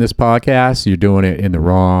money on this podcast, you're doing it in the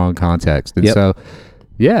wrong context. And so,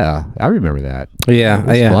 yeah, I remember that. Yeah,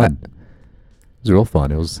 it was fun. It was real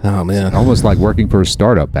fun. It was almost like working for a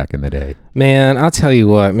startup back in the day. Man, I'll tell you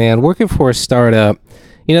what, man, working for a startup,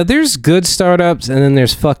 there's good startups and then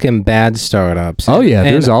there's fucking bad startups. Oh yeah,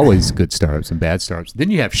 there's always good startups and bad startups. Then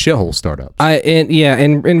you have shithole startups.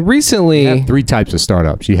 And recently, you have 3 types of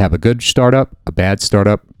startups. You have a good startup, a bad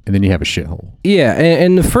startup, and then you have a shithole. Yeah,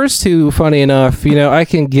 and the first two, funny enough, I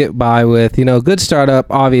can get by with. A good startup,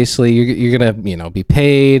 obviously, you're gonna be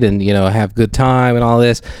paid and have good time and all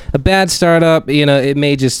this. A bad startup, it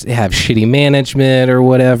may just have shitty management or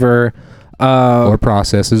whatever. Or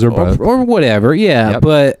processes or both. Or whatever, yeah. Yep.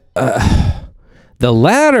 But the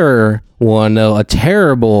latter one, though, a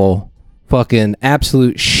terrible, fucking,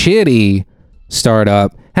 absolute shitty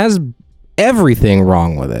startup, has everything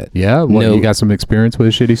wrong with it. Yeah? You got some experience with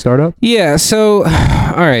a shitty startup? Yeah, so,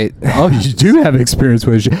 all right. Oh, you do have experience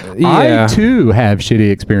with I, too, have shitty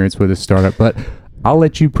experience with a startup, but I'll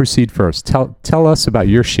let you proceed first. Tell us about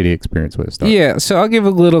your shitty experience with a startup. Yeah, so I'll give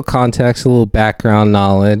a little context, a little background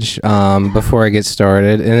knowledge before I get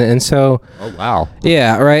started. And so... Oh, wow.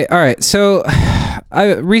 Yeah, right. All right. So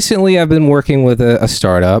I've been working with a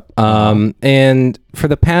startup. And for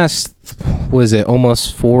the past,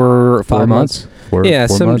 almost 4 or 5 months?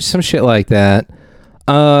 Some shit like that.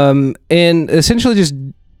 And essentially just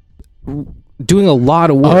doing a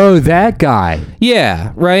lot of work. Oh, that guy.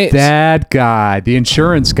 Yeah, right. That guy, the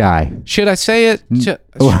insurance guy. Should I say it?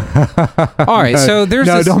 All right, so there's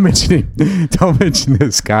don't mention him. Don't mention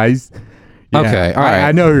this, guys. Yeah, okay, all right.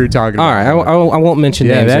 I know who you're talking about. All right, I won't mention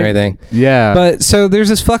names or anything. Yeah. But so there's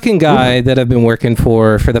this fucking guy that I've been working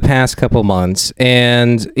for the past couple months,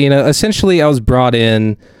 and essentially I was brought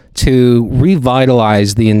in to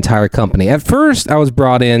revitalize the entire company. At first, I was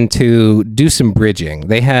brought in to do some bridging.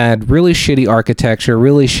 They had really shitty architecture,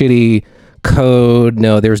 really shitty code.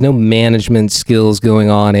 No, there was no management skills going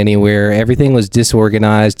on anywhere. Everything was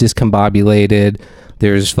disorganized, discombobulated.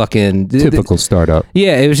 There's fucking... Typical startup.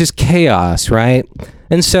 Yeah, it was just chaos, right?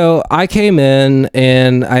 And so I came in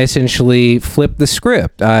and I essentially flipped the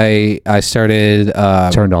script. I started...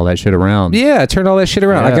 turned all that shit around. Yeah, I turned all that shit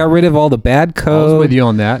around. Yeah. I got rid of all the bad code. I was with you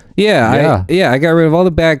on that. Yeah. I got rid of all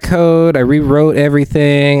the bad code. I rewrote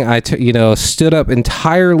everything. I stood up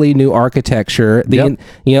entirely new architecture.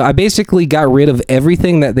 I basically got rid of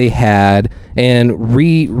everything that they had and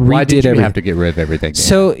redid everything. Why did you have to get rid of everything?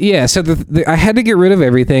 So I had to get rid of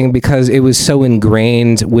everything because it was so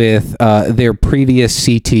ingrained with their previous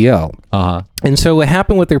CTO. Uh-huh. And so what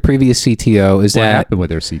happened with their previous CTO is what happened with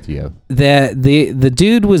their CTO? That the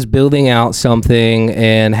dude was building out something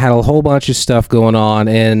and had a whole bunch of stuff going on,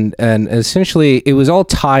 and essentially it was all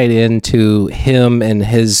tied into him and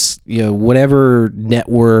his whatever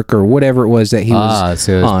network or whatever it was that he was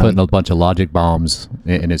so he was putting a bunch of logic bombs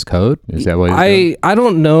in his code? Is that what I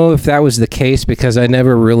don't know if that was the case because I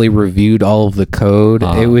never really reviewed all of the code.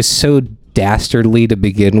 It was so dastardly to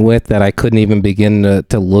begin with that I couldn't even begin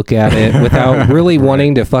to look at it without really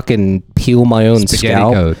wanting to fucking peel my own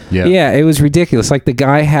scalp. Code. Yeah, it was ridiculous. Like the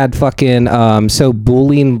guy had fucking so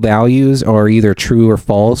Boolean values are either true or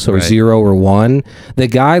false or 0 or 1. The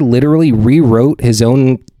guy literally rewrote his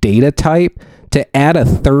own data type to add a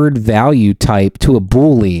third value type to a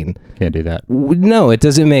Boolean. Can't do that. No, it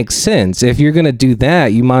doesn't make sense. If you're gonna do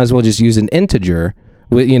that, you might as well just use an integer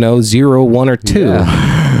with 0, 1, or 2.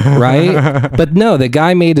 Yeah. Right? But no, the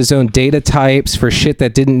guy made his own data types for shit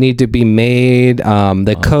that didn't need to be made.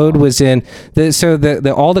 The code was in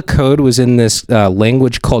all the code was in this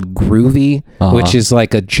language called Groovy, which is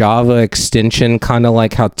like a Java extension, kind of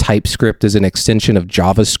like how TypeScript is an extension of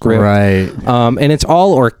JavaScript. Right. And it's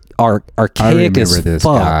all archaic as fuck. This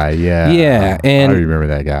guy. Yeah. And I remember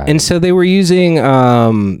that guy. And so they were using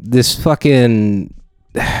this fucking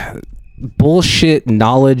bullshit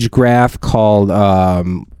knowledge graph called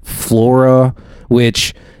Flora,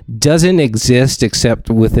 which doesn't exist except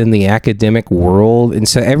within the academic world, and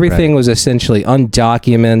so everything was essentially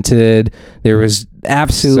undocumented. There was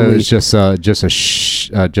absolutely so it's just a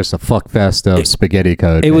just a fuck fest of spaghetti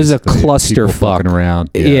code. It was a basically. cluster People fuck. fucking around.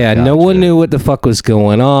 Yeah, no one knew what the fuck was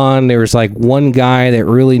going on. There was like one guy that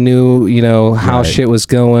really knew, how Right. shit was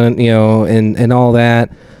going, and all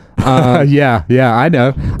that. Yeah, I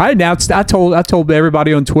know. I told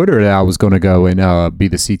everybody on Twitter that I was going to go and be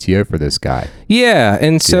the CTO for this guy. Yeah,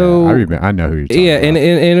 and so I remember. I know who you're talking yeah, about.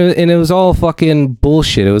 and it was all fucking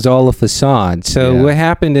bullshit. It was all a facade. So Yeah. what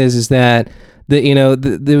happened is that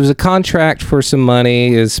there was a contract for some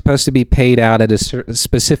money. It was supposed to be paid out at a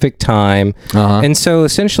specific time, and so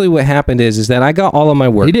essentially what happened is that I got all of my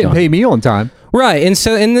work. He didn't done. pay me on time. Right, and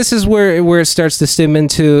this is where it starts to stem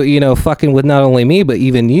into fucking with not only me but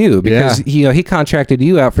even you, because he contracted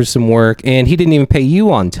you out for some work and he didn't even pay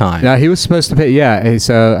you on time. Yeah, he was supposed to pay. Yeah, and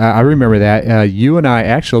so I remember that. You and I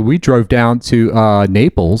actually we drove down to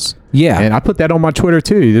Naples. Yeah. And I put that on my Twitter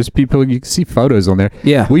too. There's people, you can see photos on there.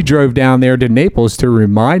 Yeah. We drove down there to Naples to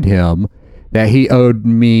remind him that he owed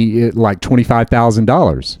me like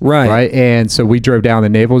 $25,000. Right. Right. And so we drove down to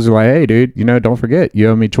Naples. We're like, hey, dude, don't forget, you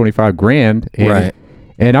owe me $25,000. And, Right.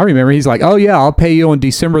 And I remember he's like, oh yeah, I'll pay you on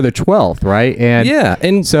December the 12th. Right. And Yeah,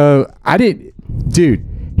 and so I didn't, dude.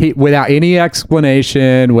 He, without any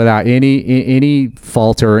explanation, without any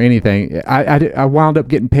falter or anything, I wound up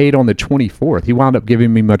getting paid on the 24th. He wound up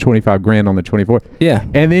giving me my $25,000 on the 24th. Yeah.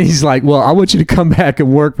 And then he's like, well, I want you to come back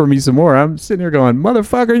and work for me some more. I'm sitting there going,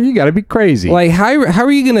 motherfucker, you got to be crazy. Like, how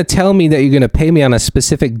are you going to tell me that you're going to pay me on a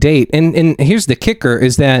specific date? And here's the kicker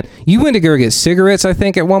is that you went to go get cigarettes, I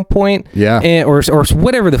think, at one point. Yeah. And, or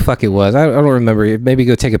whatever the fuck it was. I don't remember. Maybe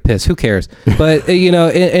go take a piss. Who cares? But,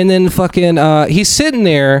 and then fucking, he's sitting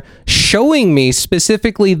there showing me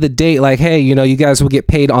specifically the date, like, hey, you guys will get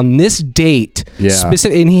paid on this date. Yeah.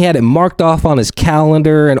 And he had it marked off on his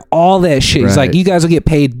calendar and all that shit. He's like, Right. you guys will get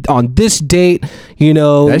paid on this date,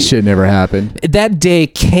 That shit never happened. that day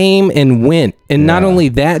came and went, and not Yeah. only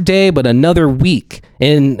that day but another week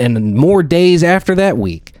and more days after that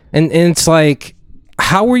week, and it's like,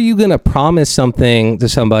 how are you gonna promise something to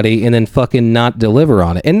somebody and then fucking not deliver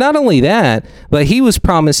on it? And not only that, but he was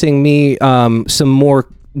promising me some more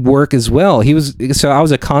work as well. I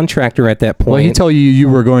was a contractor at that point. Well, he told you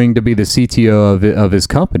were going to be the CTO of his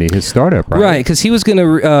company, his startup, right? Right, because he was going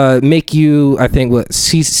to make you, I think,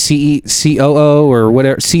 COO or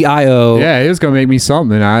whatever, CIO. Yeah, he was going to make me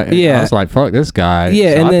something. I was like, fuck this guy.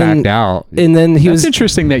 Yeah, so and I then backed out. And then he That's was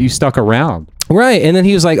interesting that you stuck around. right, and then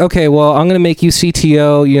he was like, okay, well, I'm going to make you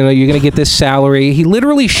CTO. You're going to get this salary. He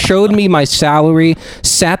literally showed me my salary,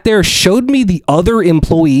 sat there, showed me the other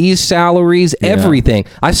employees' salaries, everything.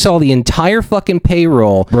 I saw the entire fucking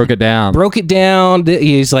payroll. Broke it down. Broke it down.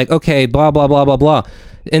 He's like, okay, blah, blah, blah, blah, blah.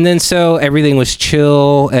 And then so everything was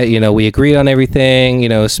chill. We agreed on everything,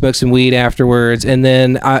 smoked some weed afterwards. And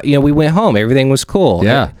then, we went home. Everything was cool.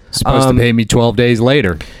 Yeah. Supposed to pay me 12 days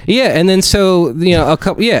later. Yeah. And then so,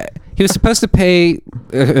 he was supposed to pay,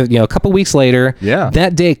 a couple weeks later. Yeah.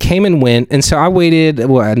 That day came and went. And so I waited,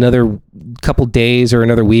 another couple days or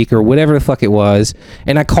another week or whatever the fuck it was.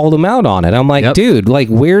 And I called him out on it. I'm like, dude, like,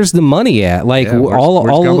 where's the money at? Like, Yeah,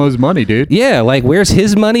 where's Gummo's money, dude? Yeah, like, where's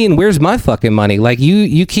his money and where's my fucking money? Like,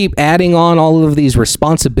 you keep adding on all of these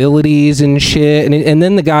responsibilities and shit, and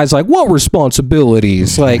then the guy's like, what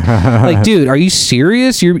responsibilities? Like, dude, are you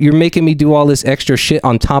serious? You're making me do all this extra shit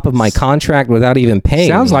on top of my contract without even paying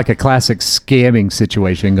Sounds me. like a classic scamming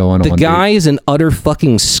situation going on. The guy is an utter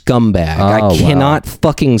fucking scumbag. Oh, I wow. cannot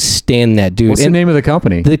fucking stand that dude. What's the name of the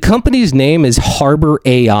company? The company's name is Harbor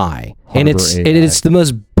AI. And it's Harbor AI. it's the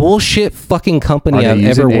most bullshit fucking company Are they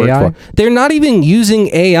I've ever using worked AI? for. They're not even using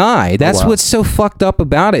AI. That's wow. what's so fucked up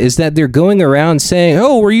about it, is that they're going around saying,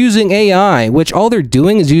 oh, we're using AI, which all they're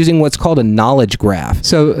doing is using what's called a knowledge graph.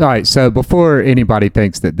 So, all right. So before anybody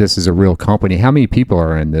thinks that this is a real company, how many people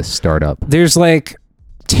are in this startup? There's like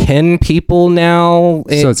 10 people now.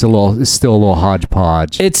 So it's still a little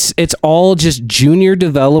hodgepodge. It's all just junior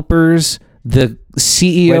developers. The Wait a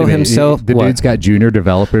CEO minute, himself. The what? dude's got junior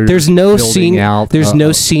developers. There's no building senior. out, There's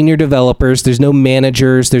no senior developers. There's no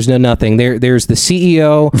managers. There's no nothing. There's the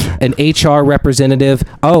CEO, an HR representative.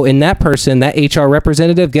 Oh, and that person, that HR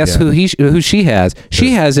representative, guess Yeah. who she has? She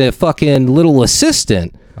has a fucking little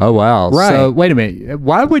assistant. Oh wow! Right. So wait a minute.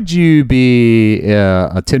 Why would you be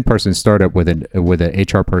a 10-person startup with an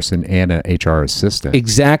HR person and an HR assistant?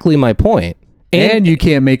 Exactly my point. And you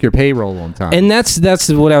can't make your payroll on time. And that's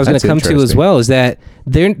what I was going That's to come to as interesting. well, is that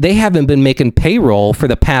they haven't been making payroll for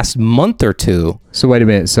the past month or two. So wait a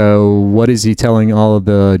minute. So what is he telling all of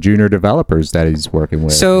the junior developers that he's working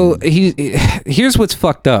with? So here's what's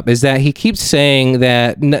fucked up, is that he keeps saying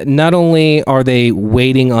that not only are they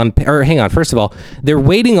waiting on, or hang on, first of all, they're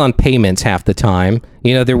waiting on payments half the time.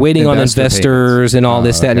 You know, they're waiting on investors and all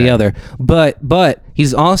this, that, and the other. But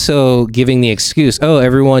he's also giving the excuse, oh,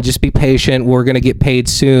 everyone just be patient. We're going to get paid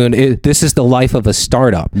soon. This is the life of a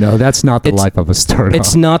startup. No, that's not the life of a startup.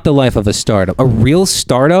 It's not the life of a startup. A real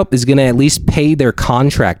startup is going to at least pay their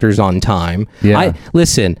contractors on time. Yeah.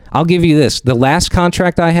 Listen, I'll give you this. The last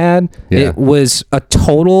contract I had, it was a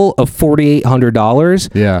total of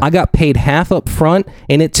 $4,800. Yeah. I got paid half up front,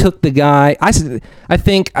 and it took the guy, I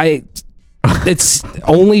think it's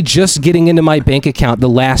only just getting into my bank account the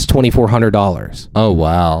last $2,400. Oh,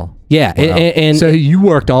 wow. Yeah, wow. And so you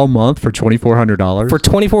worked all month for $2,400? For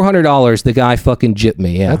 $2,400, the guy fucking gypped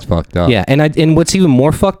me. Yeah, that's fucked up. Yeah, and what's even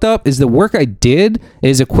more fucked up is the work I did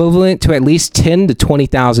is equivalent to at least $10,000 to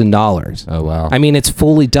 $20,000. Oh wow! I mean, it's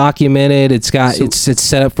fully documented. It's got it's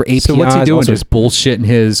set up for APIs. So what's he doing? Just bullshitting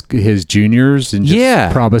his juniors and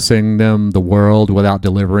just promising them the world without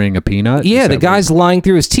delivering a peanut? Yeah, the guy's lying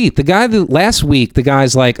through his teeth. The guy that last week, the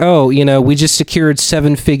guy's like, oh, you know, we just secured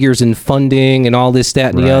 7 figures in funding and all this,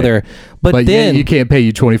 that, and the other. But then you can't pay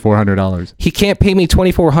you $2,400. He can't pay me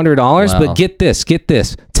 $2,400. Wow. But get this.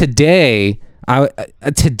 Today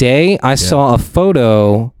I saw a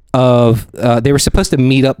photo of they were supposed to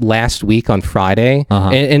meet up last week on Friday.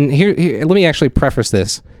 And here, let me actually preface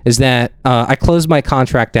this: is that I closed my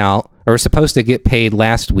contract out, or was supposed to get paid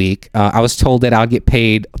last week. I was told that I'll get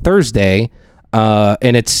paid Thursday.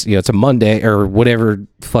 And it's a Monday or whatever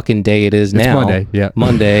fucking day it is now. Monday, yeah.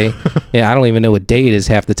 Monday. Yeah, I don't even know what day it is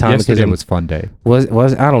half the time. Yesterday was fun day. Was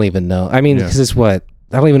I don't even know. I mean, because it's what?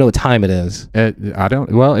 I don't even know what time it is. I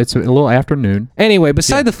don't. Well, it's a little afternoon. Anyway,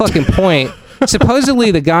 beside the fucking point.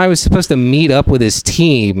 Supposedly the guy was supposed to meet up with his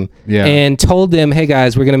team and told them, hey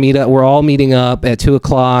guys, we're going to meet up. We're all meeting up at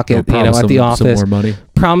 2:00 at the office. Some more money.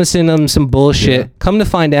 Promising them some bullshit. Yeah. Come to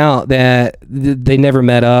find out that they never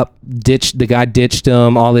met up. The guy ditched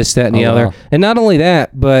them, all this, that, and the other. Wow. And not only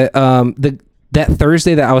that, but that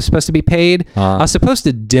Thursday that I was supposed to be paid, I was supposed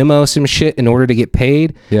to demo some shit in order to get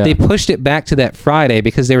paid. Yeah. They pushed it back to that Friday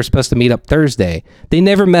because they were supposed to meet up Thursday. They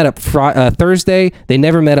never met up Thursday. They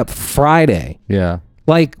never met up Friday. Yeah.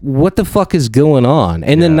 Like, what the fuck is going on?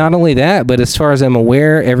 And then not only that, but as far as I'm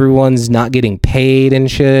aware, everyone's not getting paid and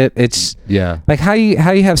shit. It's like how you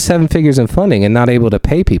have 7 figures in funding and not able to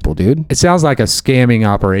pay people, dude. It sounds like a scamming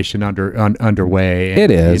operation underway. It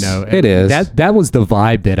is. It is. That was the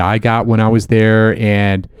vibe that I got when I was there,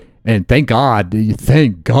 and thank God,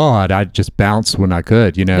 I just bounced when I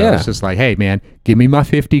could. It's just like, hey man, give me my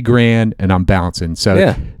 $50,000 and I'm bouncing.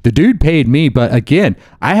 So the dude paid me, but again,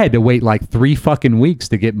 I had to wait like 3 fucking weeks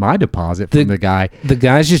to get my deposit from the guy. The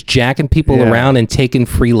guy's just jacking people around and taking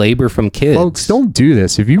free labor from kids. Folks, don't do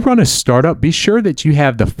this. If you run a startup, be sure that you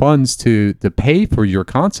have the funds to pay for your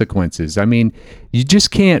consequences. I mean, you just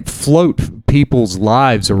can't float people's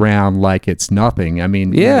lives around like it's nothing. I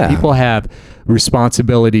mean, people have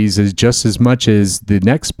responsibilities just as much as the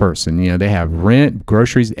next person. They have rent,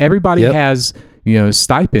 groceries. Everybody has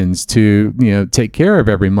stipends to take care of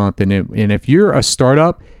every month. And if you're a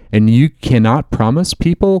startup and you cannot promise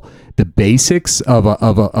people the basics of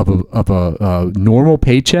a normal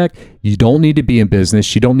paycheck, you don't need to be in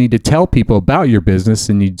business. You don't need to tell people about your business,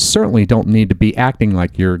 and you certainly don't need to be acting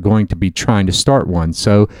like you're going to be trying to start one.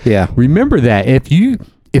 So remember that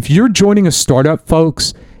if you're joining a startup,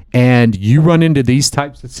 folks, and you run into these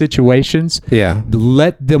types of situations,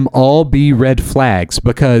 let them all be red flags,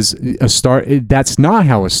 because that's not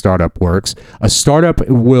how a startup works. A startup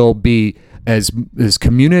will be as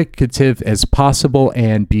communicative as possible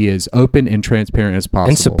and be as open and transparent as possible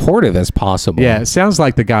and supportive as possible. Yeah, it sounds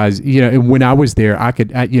like the guys. When I was there, I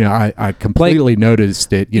could. I completely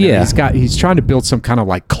noticed it. He's trying to build some kind of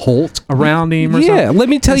like cult around him. Or something. Let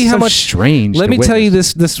me tell you how much strange. Let me tell you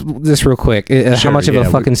this real quick. How much of a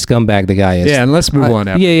fucking scumbag the guy is. Yeah, and let's move on.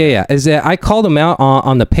 After. Is that I called him out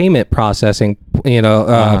on the payment processing.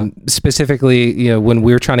 Specifically, when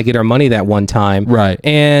we were trying to get our money that one time. Right.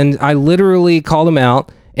 And I literally called him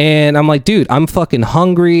out. And I'm like, dude, I'm fucking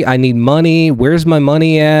hungry. I need money. Where's my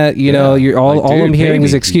money at? You're all I'm hearing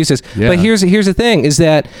is excuses. Yeah. But here's the thing: is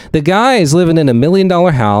that the guy is living in $1 million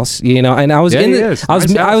house. And I was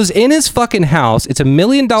I was in his fucking house. It's $1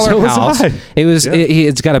 million house.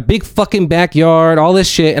 It's got a big fucking backyard, all this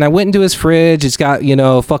shit. And I went into his fridge. It's got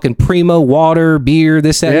fucking primo water, beer,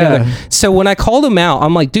 this, that, and the other. So when I called him out,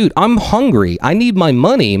 I'm like, dude, I'm hungry. I need my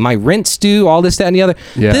money. My rent's due. All this, that, and the other.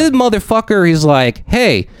 Yeah. This motherfucker is like,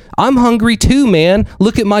 hey, I'm hungry too, man.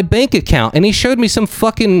 Look at my bank account. And he showed me some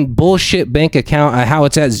fucking bullshit bank account, how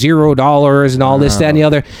it's at $0 and all this, that, and the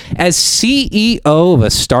other. As CEO of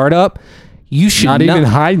a startup, you should not even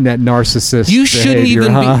hiding that narcissist. You shouldn't behavior,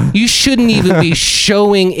 even be. You shouldn't even be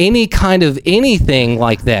showing any kind of anything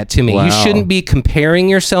like that to me. Wow. You shouldn't be comparing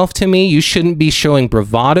yourself to me. You shouldn't be showing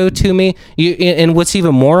bravado to me. And what's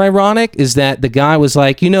even more ironic is that the guy was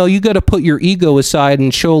like, you got to put your ego aside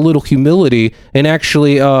and show a little humility and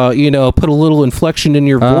actually, put a little inflection in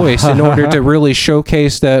your voice in order to really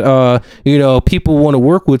showcase that, people want to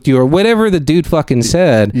work with you or whatever the dude fucking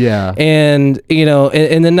said. Yeah. And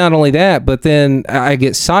and then not only that, but then I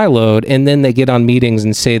get siloed, and then they get on meetings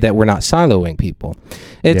and say that we're not siloing people.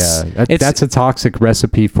 That's a toxic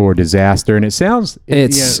recipe for disaster, and it sounds.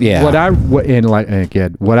 What I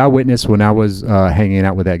witnessed when I was hanging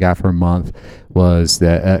out with that guy for a month was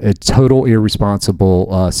that a total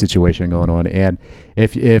irresponsible situation going on, and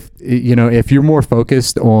if you're more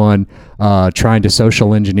focused on trying to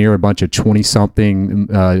social engineer a bunch of 20-something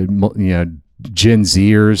Gen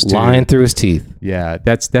Zers lying through his teeth. Yeah,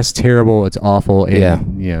 that's terrible. It's awful.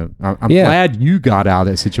 And, I'm glad you got out of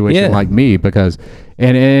that situation like me, because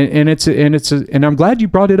and I'm glad you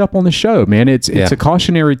brought it up on the show, man. It's a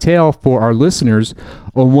cautionary tale for our listeners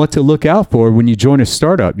on what to look out for when you join a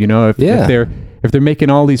startup. If they're making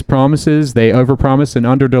all these promises, they overpromise and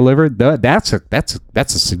underdeliver.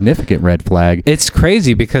 That's a significant red flag. It's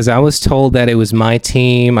crazy because I was told that it was my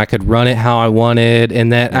team, I could run it how I wanted,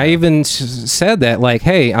 and that I even said that, like,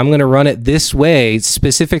 hey, I'm going to run it this way,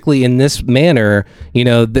 specifically in this manner.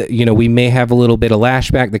 We may have a little bit of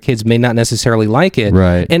lashback. The kids may not necessarily like it,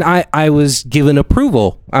 right? And I was given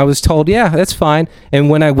approval. I was told, yeah, that's fine. And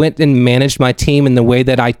when I went and managed my team in the way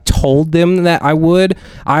that I told them that I would,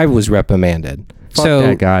 I was reprimanded. Fuck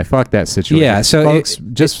that guy. Fuck that situation. Yeah, so folks,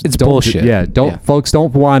 it's bullshit. Folks,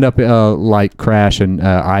 don't wind up like Crash and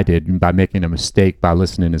I did by making a mistake by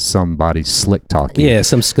listening to somebody slick talking. Yeah,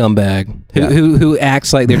 some scumbag who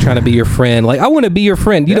acts like they're trying to be your friend. Like, I want to be your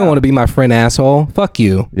friend. You don't want to be my friend, asshole. Fuck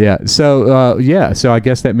you. Yeah. So I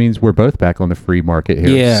guess that means we're both back on the free market here.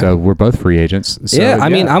 Yeah. So we're both free agents. So, I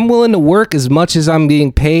mean, I'm willing to work as much as I'm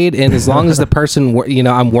being paid, and as long as the person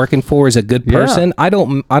I'm working for is a good person, I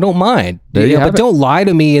don't mind. But don't lie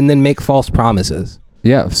to me and then make false promises.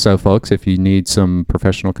 Yeah. So, folks, if you need some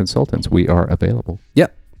professional consultants, we are available.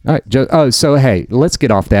 Yep. All right. So hey, let's get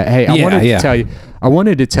off that. Hey, I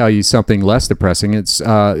wanted to tell you something less depressing. It's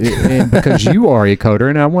because you are a coder,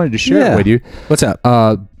 and I wanted to share it with you. What's up?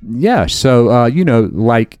 So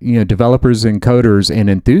developers and coders and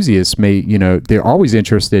enthusiasts they're always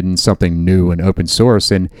interested in something new and open source,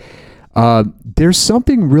 and there's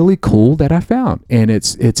something really cool that I found, and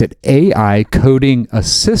it's an AI coding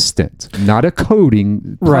assistant, not a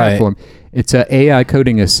coding platform. Right. It's an AI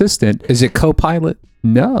coding assistant. Is it Copilot?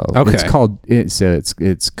 No. Okay. It's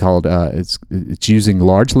using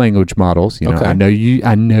large language models. Okay. I know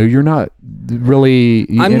you're not really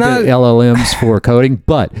into LLMs for coding,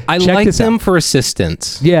 but I like them for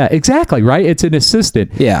assistance. Yeah, exactly. Right. It's an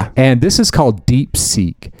assistant. Yeah. And this is called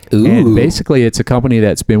DeepSeek. Ooh. And basically, it's a company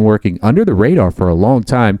that's been working under the radar for a long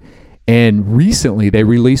time. And recently, they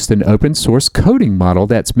released an open source coding model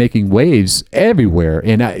that's making waves everywhere.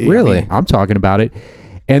 And I'm talking about it.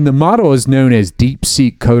 And the model is known as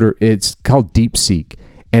DeepSeek Coder. It's called DeepSeek,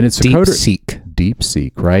 and it's a coder.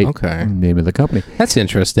 DeepSeek, right? Okay. Name of the company. That's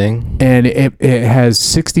interesting. And it has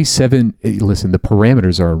 67. Listen, the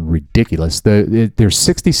parameters are ridiculous. There's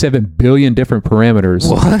 67 billion different parameters.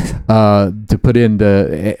 What? To put in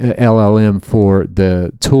the LLM for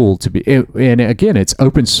the tool to be. And again, it's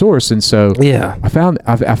open source, and so I found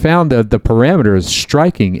the parameters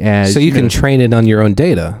striking as. So you can train it on your own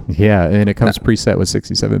data. Yeah, and it comes preset with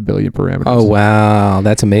 67 billion parameters. Oh wow,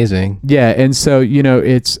 that's amazing. Yeah, and so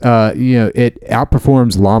it's it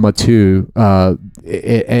outperforms Llama 2.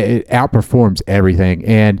 It outperforms everything,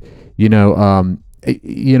 and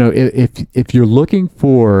if you're looking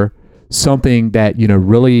for something that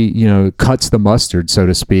really cuts the mustard, so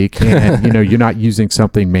to speak, and you're not using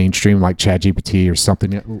something mainstream like ChatGPT or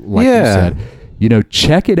something like you said,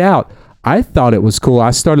 check it out. I thought it was cool.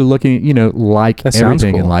 I started looking, like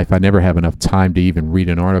everything in life, I never have enough time to even read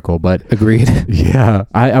an article, but agreed. Yeah,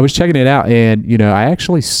 I was checking it out, and I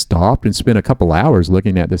actually stopped and spent a couple hours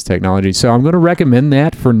looking at this technology. So I'm going to recommend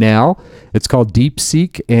that for now. It's called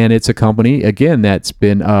DeepSeek, and it's a company again that's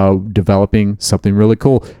been developing something really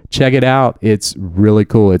cool. Check it out. It's really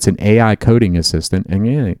cool. It's an AI coding assistant,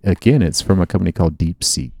 and again, it's from a company called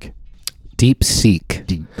DeepSeek. DeepSeek.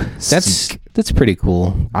 That's pretty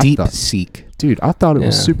cool. DeepSeek. Dude, I thought it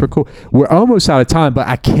was super cool. We're almost out of time, but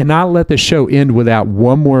I cannot let the show end without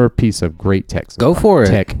one more piece of great text. Go for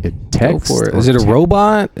it. Go for it. Is it a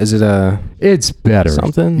robot? Is it a... It's better.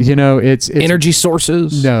 Something? You know, it's energy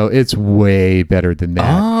sources? No, it's way better than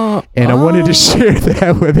that. I wanted to share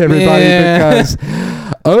that with everybody because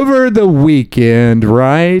over the weekend,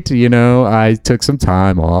 right, you know, I took some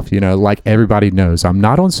time off, you know, like everybody knows. I'm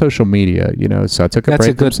not on social media, you know, so I took a break. That's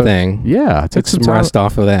a good thing. Yeah. I took some rest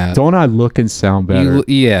off of that. Don't I look and sound better?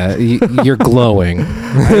 You're glowing.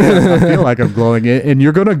 I feel like I'm glowing. And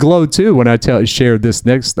you're going to glow too when I share this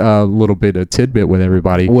next little bit of tidbit with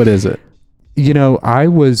everybody. What is it? You know, I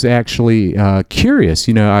was actually curious.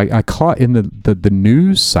 You know, I caught in the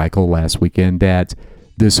news cycle last weekend that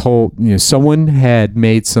this whole, you know, someone had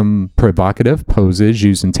made some provocative poses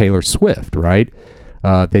using Taylor Swift, right?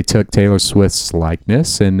 They took Taylor Swift's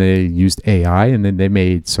likeness and they used AI, and then they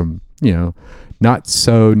made some, you know, not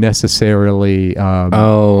so necessarily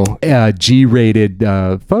G-rated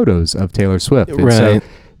photos of Taylor Swift. And right. So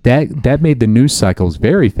that made the news cycles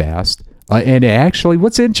very fast. And actually,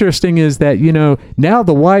 what's interesting is that, you know, now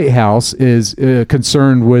the White House is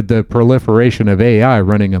concerned with the proliferation of AI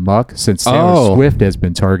running amok since Taylor Swift has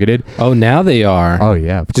been targeted. Oh, now they are. Oh,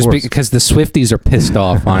 yeah. Just because the Swifties are pissed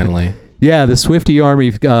off finally. Yeah, the Swiftie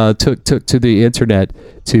army took to the internet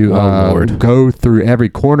to go through every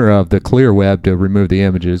corner of the clear web to remove the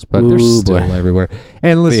images, but they're still everywhere.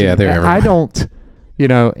 And listen, they're everywhere. I don't, you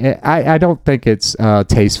know, I don't think it's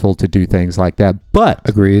tasteful to do things like that. But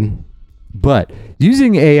agreed. But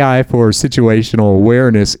using AI for situational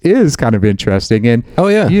awareness is kind of interesting. And,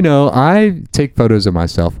 you know, I take photos of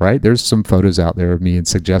myself, right? There's some photos out there of me in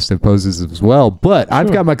suggestive poses as well. But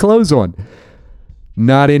I've got my clothes on.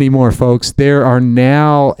 Not anymore, folks. There are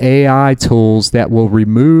now AI tools that will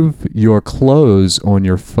remove your clothes on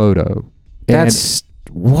your photo. That's...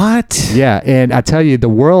 What? Yeah, and I tell you, the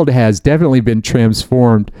world has definitely been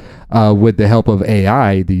transformed with the help of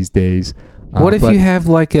AI these days. What if you have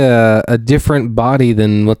like a different body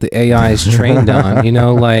than what the AI is trained on? You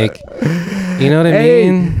know, like, you know what I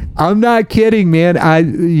mean? I'm not kidding, man.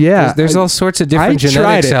 There's all sorts of different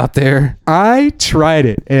genetics out there. I tried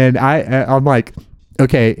it, and I'm like,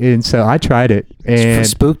 okay, and so I tried it, and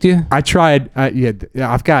spooked you. I tried.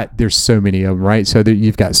 There's so many of them, right? So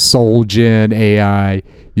you've got SoulGen AI.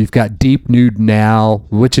 You've got Deep Nude Now,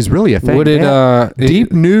 which is really a thing.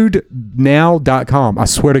 DeepNudeNow.com. I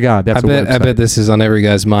swear to God, that's a website. I bet this is on every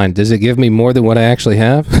guy's mind. Does it give me more than what I actually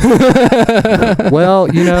have? Well,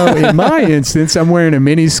 you know, in my instance, I'm wearing a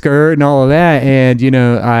mini skirt and all of that, and you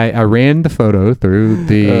know, I ran the photo through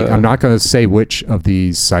the. I'm not going to say which of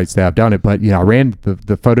these sites that I've done it, but you know, I ran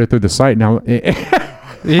the photo through the site. Now,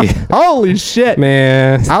 holy shit,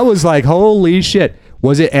 man! I was like, holy shit.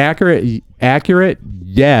 Was it accurate?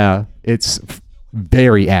 Yeah, it's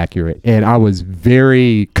very accurate, and I was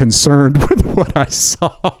very concerned with what I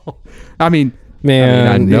saw. I mean,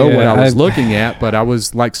 I know what I was looking at, but I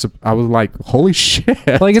was like, holy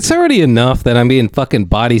shit! Like, it's already enough that I'm being fucking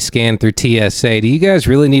body scanned through TSA. Do you guys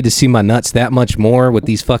really need to see my nuts that much more with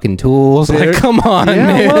these fucking tools? Like, come on,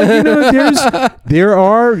 man. Well,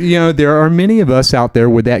 you know, there are many of us out there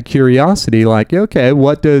with that curiosity. Like, okay,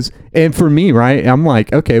 and for me, right? I'm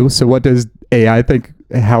like, okay, so what does AI think?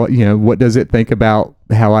 How, you know, what does it think about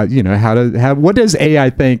how I, you know, what does AI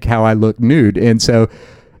think how I look nude? And so,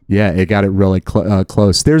 yeah, it got it really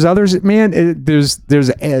close. There's others, man. There's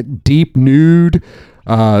a Deep Nude, Deep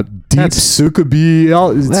Sukubi,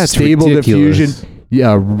 that's Stable ridiculous. Diffusion,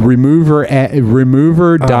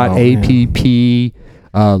 remover.app.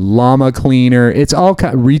 Llama Cleaner. It's all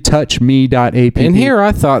retouchme.app. And here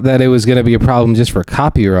I thought that it was going to be a problem just for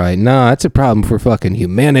copyright. No, it's a problem for fucking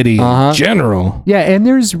humanity in general. Yeah, and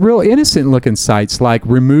there's real innocent looking sites like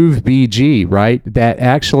Remove BG, right? That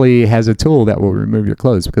actually has a tool that will remove your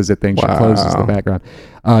clothes because it thinks your clothes is the background.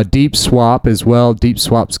 Deep Swap as well. Deep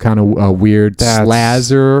Swap's kind of weird.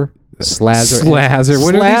 Slazzer.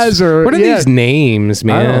 What are these names,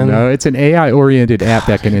 man? I don't know. It's an AI-oriented app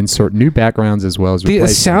that can insert new backgrounds as well as replace.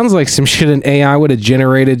 It sounds like some shit an AI would have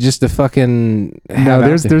generated just to fucking.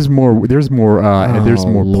 No, there's more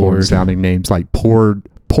porn-sounding names like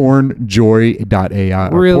pornjoy.ai.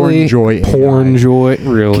 Really? Pornjoy.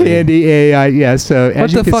 Really? Candy AI. Yeah. So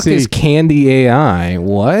what the fuck is Candy AI?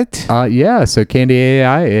 What? Yeah. So Candy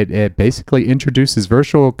AI, it basically introduces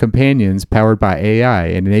virtual companions powered by AI,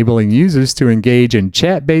 enabling users to engage in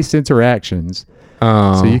chat-based interactions.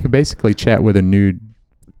 So you can basically chat with a nude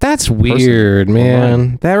That's weird,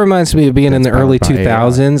 man. That reminds me of being in the early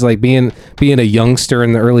 2000s, like being a youngster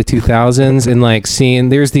in the early 2000s, and like seeing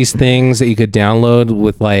there's these things that you could download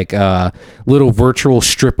with like little virtual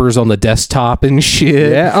strippers on the desktop and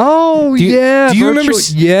shit. Yeah. Oh, Do you remember?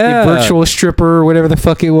 Yeah. Virtual stripper, or whatever the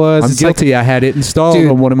fuck it was. I'm guilty. I had it installed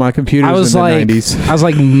on one of my computers in the 90s. I was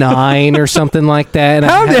like 9 or something like that.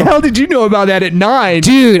 How the hell did you know about that at 9?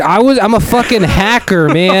 Dude, I'm a fucking hacker,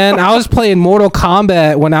 man. I was playing Mortal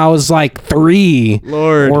Kombat when I was like 3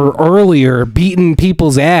 Lord. or earlier, beating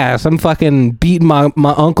people's ass. I'm fucking beating my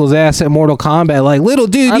uncle's ass at Mortal Kombat. Like, little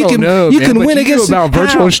dude, you can win against about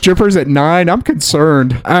virtual strippers at 9. I'm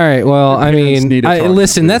concerned. All right, well, I mean,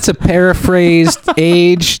 listen, that's a paraphrased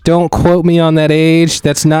age. Don't quote me on that age.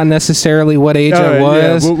 That's not necessarily what age I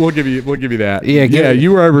was. Yeah, we'll give you that. Yeah,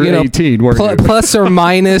 you were over 18, weren't you? Plus or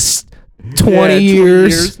minus 20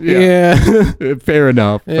 years. Yeah. Fair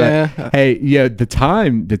enough. Yeah. But, hey, yeah, the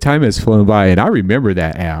time has flown by, and I remember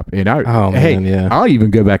that app. And I'll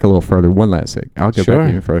even go back a little further. One last thing. I'll go back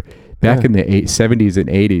even further. Back in the 70s and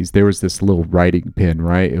 80s, there was this little writing pen,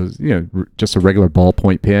 right? It was, just a regular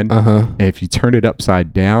ballpoint pen. And if you turned it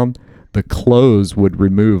upside down, the clothes would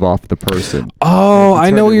remove off the person. Oh, I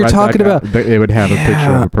know what you're talking about. It would have a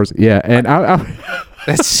picture of a person. Yeah, and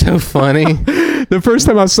that's so funny. The first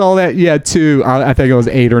time I saw that, too, I think I was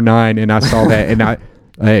 8 or 9, and I saw that, and I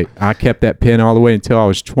kept that pen all the way until I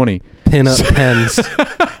was 20. Pin-up pens.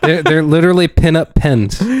 They're literally pin-up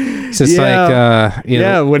pens. It's just So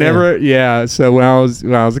when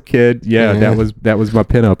I was a kid, that was my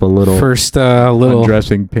pin-up, a little first little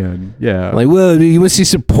undressing pen. Yeah. Like, whoa, dude, you want to see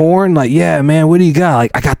some porn? Like, yeah, man, what do you got?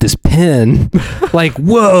 Like, I got this pen. Like,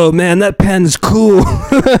 whoa, man, that pen's cool.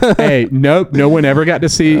 Hey, nope, no one ever got to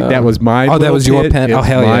see. That was my. Oh, that was your pen. Oh,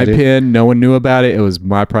 hell yeah, my pen. No one knew about it. It was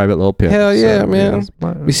my private little pen. Hell yeah, man.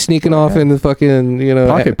 Be sneaking off in the fucking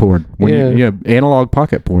pocket porn. Analog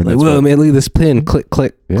pocket porn. Like, whoa, man, look at this pen. Click,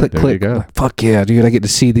 click, click, there click. You go. Like, fuck yeah, dude! I get to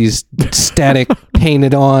see these static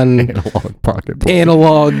painted on analog pocket porn.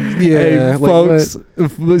 Analog. Yeah, hey, folks.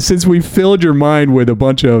 Since we filled your mind with a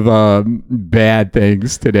bunch of bad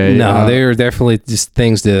things today, there are definitely just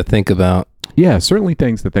things to think about. Yeah, certainly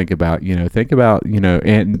things to think about.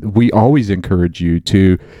 And we always encourage you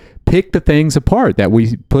to pick the things apart that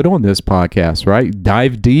we put on this podcast, right?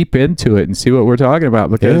 Dive deep into it and see what we're talking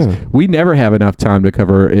about, because we never have enough time to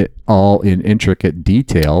cover it all in intricate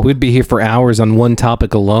detail. We'd be here for hours on one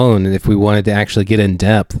topic alone if we wanted to actually get in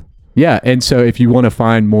depth. Yeah, and so if you want to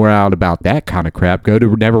find more out about that kind of crap, go to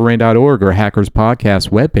neverrain.org or Hackers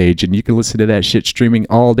Podcast webpage, and you can listen to that shit streaming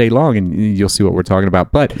all day long, and you'll see what we're talking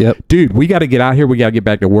about. But, dude, we got to get out here. We got to get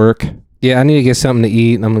back to work. Yeah, I need to get something to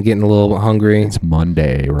eat. I'm getting a little hungry. It's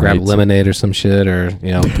Monday, right? Grab lemonade or some shit, or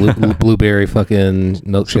blueberry fucking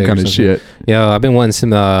milkshake, some kind of shit. Yeah, I've been wanting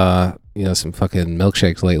some some fucking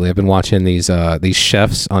milkshakes lately. I've been watching these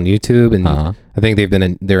chefs on YouTube, and I think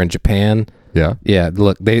they're in Japan. Yeah.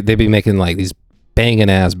 Look, they be making like these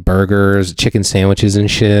banging ass burgers, chicken sandwiches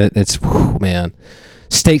and shit. It's man.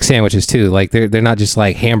 Steak sandwiches too. Like they're not just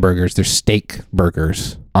like hamburgers; they're steak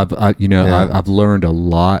burgers. I've learned a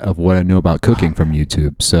lot of what I know about cooking from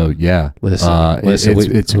YouTube. So yeah,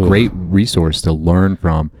 it's a great resource to learn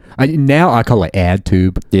from. Now I call it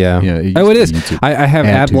AdTube. Yeah. It is. I have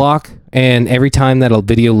AdBlock. And every time that a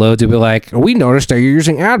video loads, it'll be like, we noticed that you're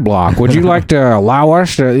using AdBlock. Would you like to allow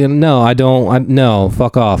us to? No, I don't. No,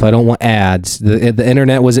 fuck off. I don't want ads. The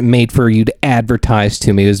internet wasn't made for you to advertise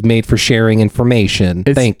to me. It was made for sharing information.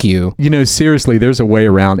 Thank you. Seriously, there's a way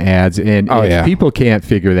around ads. And if people can't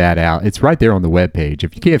figure that out, it's right there on the webpage.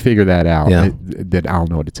 If you can't figure that out, then I don't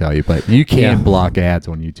know what to tell you. But you can block ads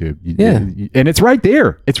on YouTube. And it's right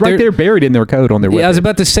there. It's right there buried in their code on their webpage. Yeah, I was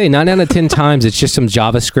about to say, 9 out of 10 times, it's just some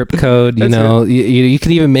JavaScript code. You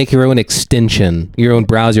can even make your own extension, your own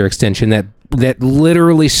browser extension that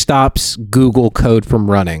literally stops Google code from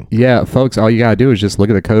running. Yeah, folks, all you gotta do is just look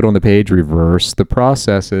at the code on the page, reverse the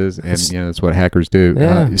processes, and that's what hackers do.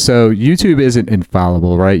 Yeah. So YouTube isn't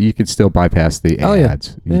infallible, right? You can still bypass the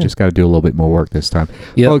ads. You just got to do a little bit more work this time.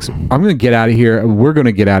 Folks, I'm gonna get out of here. We're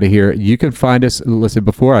gonna get out of here. You can find us. Listen,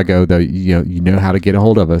 before I go though, you know how to get a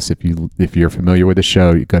hold of us. If you're familiar with the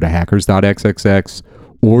show, you go to hackers.xxx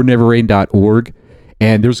or neverrain.org.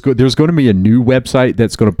 And there's going to be a new website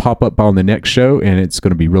that's going to pop up on the next show, and it's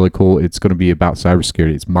going to be really cool. It's going to be about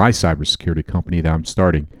cybersecurity. It's my cybersecurity company that I'm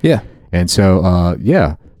starting. Yeah. And so,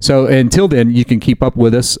 So until then, you can keep up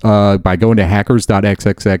with us by going to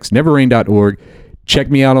hackers.xxx, neverrain.org.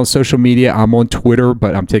 Check me out on social media. I'm on Twitter,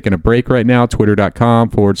 but I'm taking a break right now.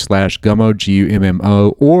 Twitter.com/Gummo,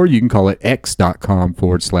 Gummo, or you can call it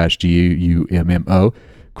x.com/Gummo.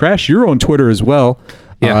 Crash, you're on Twitter as well.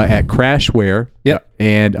 at Crashware. Yep.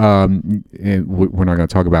 And we're not going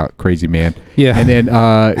to talk about Crazy Man. Yeah. And then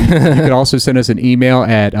you can also send us an email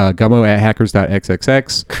at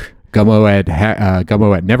gummo@hackers.xxx,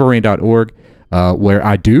 gummo@neverrain.org. Where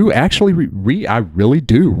I do actually I really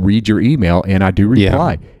do read your email and I do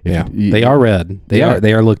reply. Yeah, they are read. They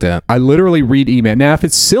are looked at. I literally read email. Now, if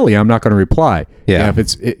it's silly, I'm not going to reply. Yeah. If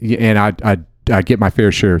it's and I get my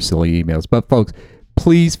fair share of silly emails. But folks,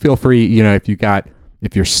 please feel free.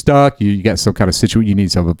 If you're stuck, you got some kind of situation, you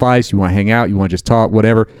need some advice, you want to hang out, you want to just talk,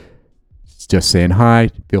 whatever. Just saying hi.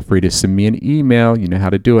 Feel free to send me an email. You know how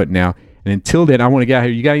to do it now. And until then, I want to get out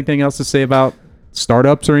here. You got anything else to say about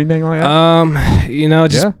startups or anything like that?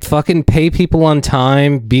 Just fucking pay people on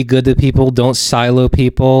time, be good to people, don't silo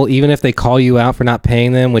people, even if they call you out for not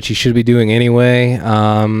paying them, which you should be doing anyway.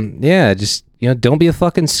 Don't be a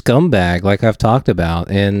fucking scumbag like I've talked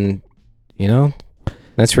about. And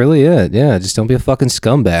that's really it. Yeah, just don't be a fucking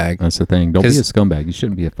scumbag. That's the thing. Don't be a scumbag. You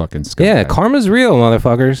shouldn't be a fucking scumbag. Yeah, karma's real,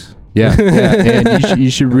 motherfuckers. Yeah, and you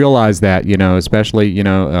should realize that, especially,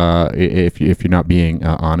 if you're not being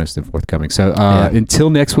honest and forthcoming. So until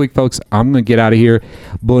next week, folks, I'm going to get out of here.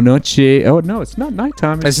 Buon noche. Oh, no, it's not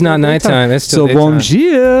nighttime. It's not nighttime. It's still bon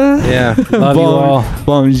dia. Yeah, love you all.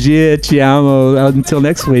 Bon dia, ci amo. Until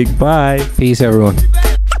next week. Bye. Peace, everyone.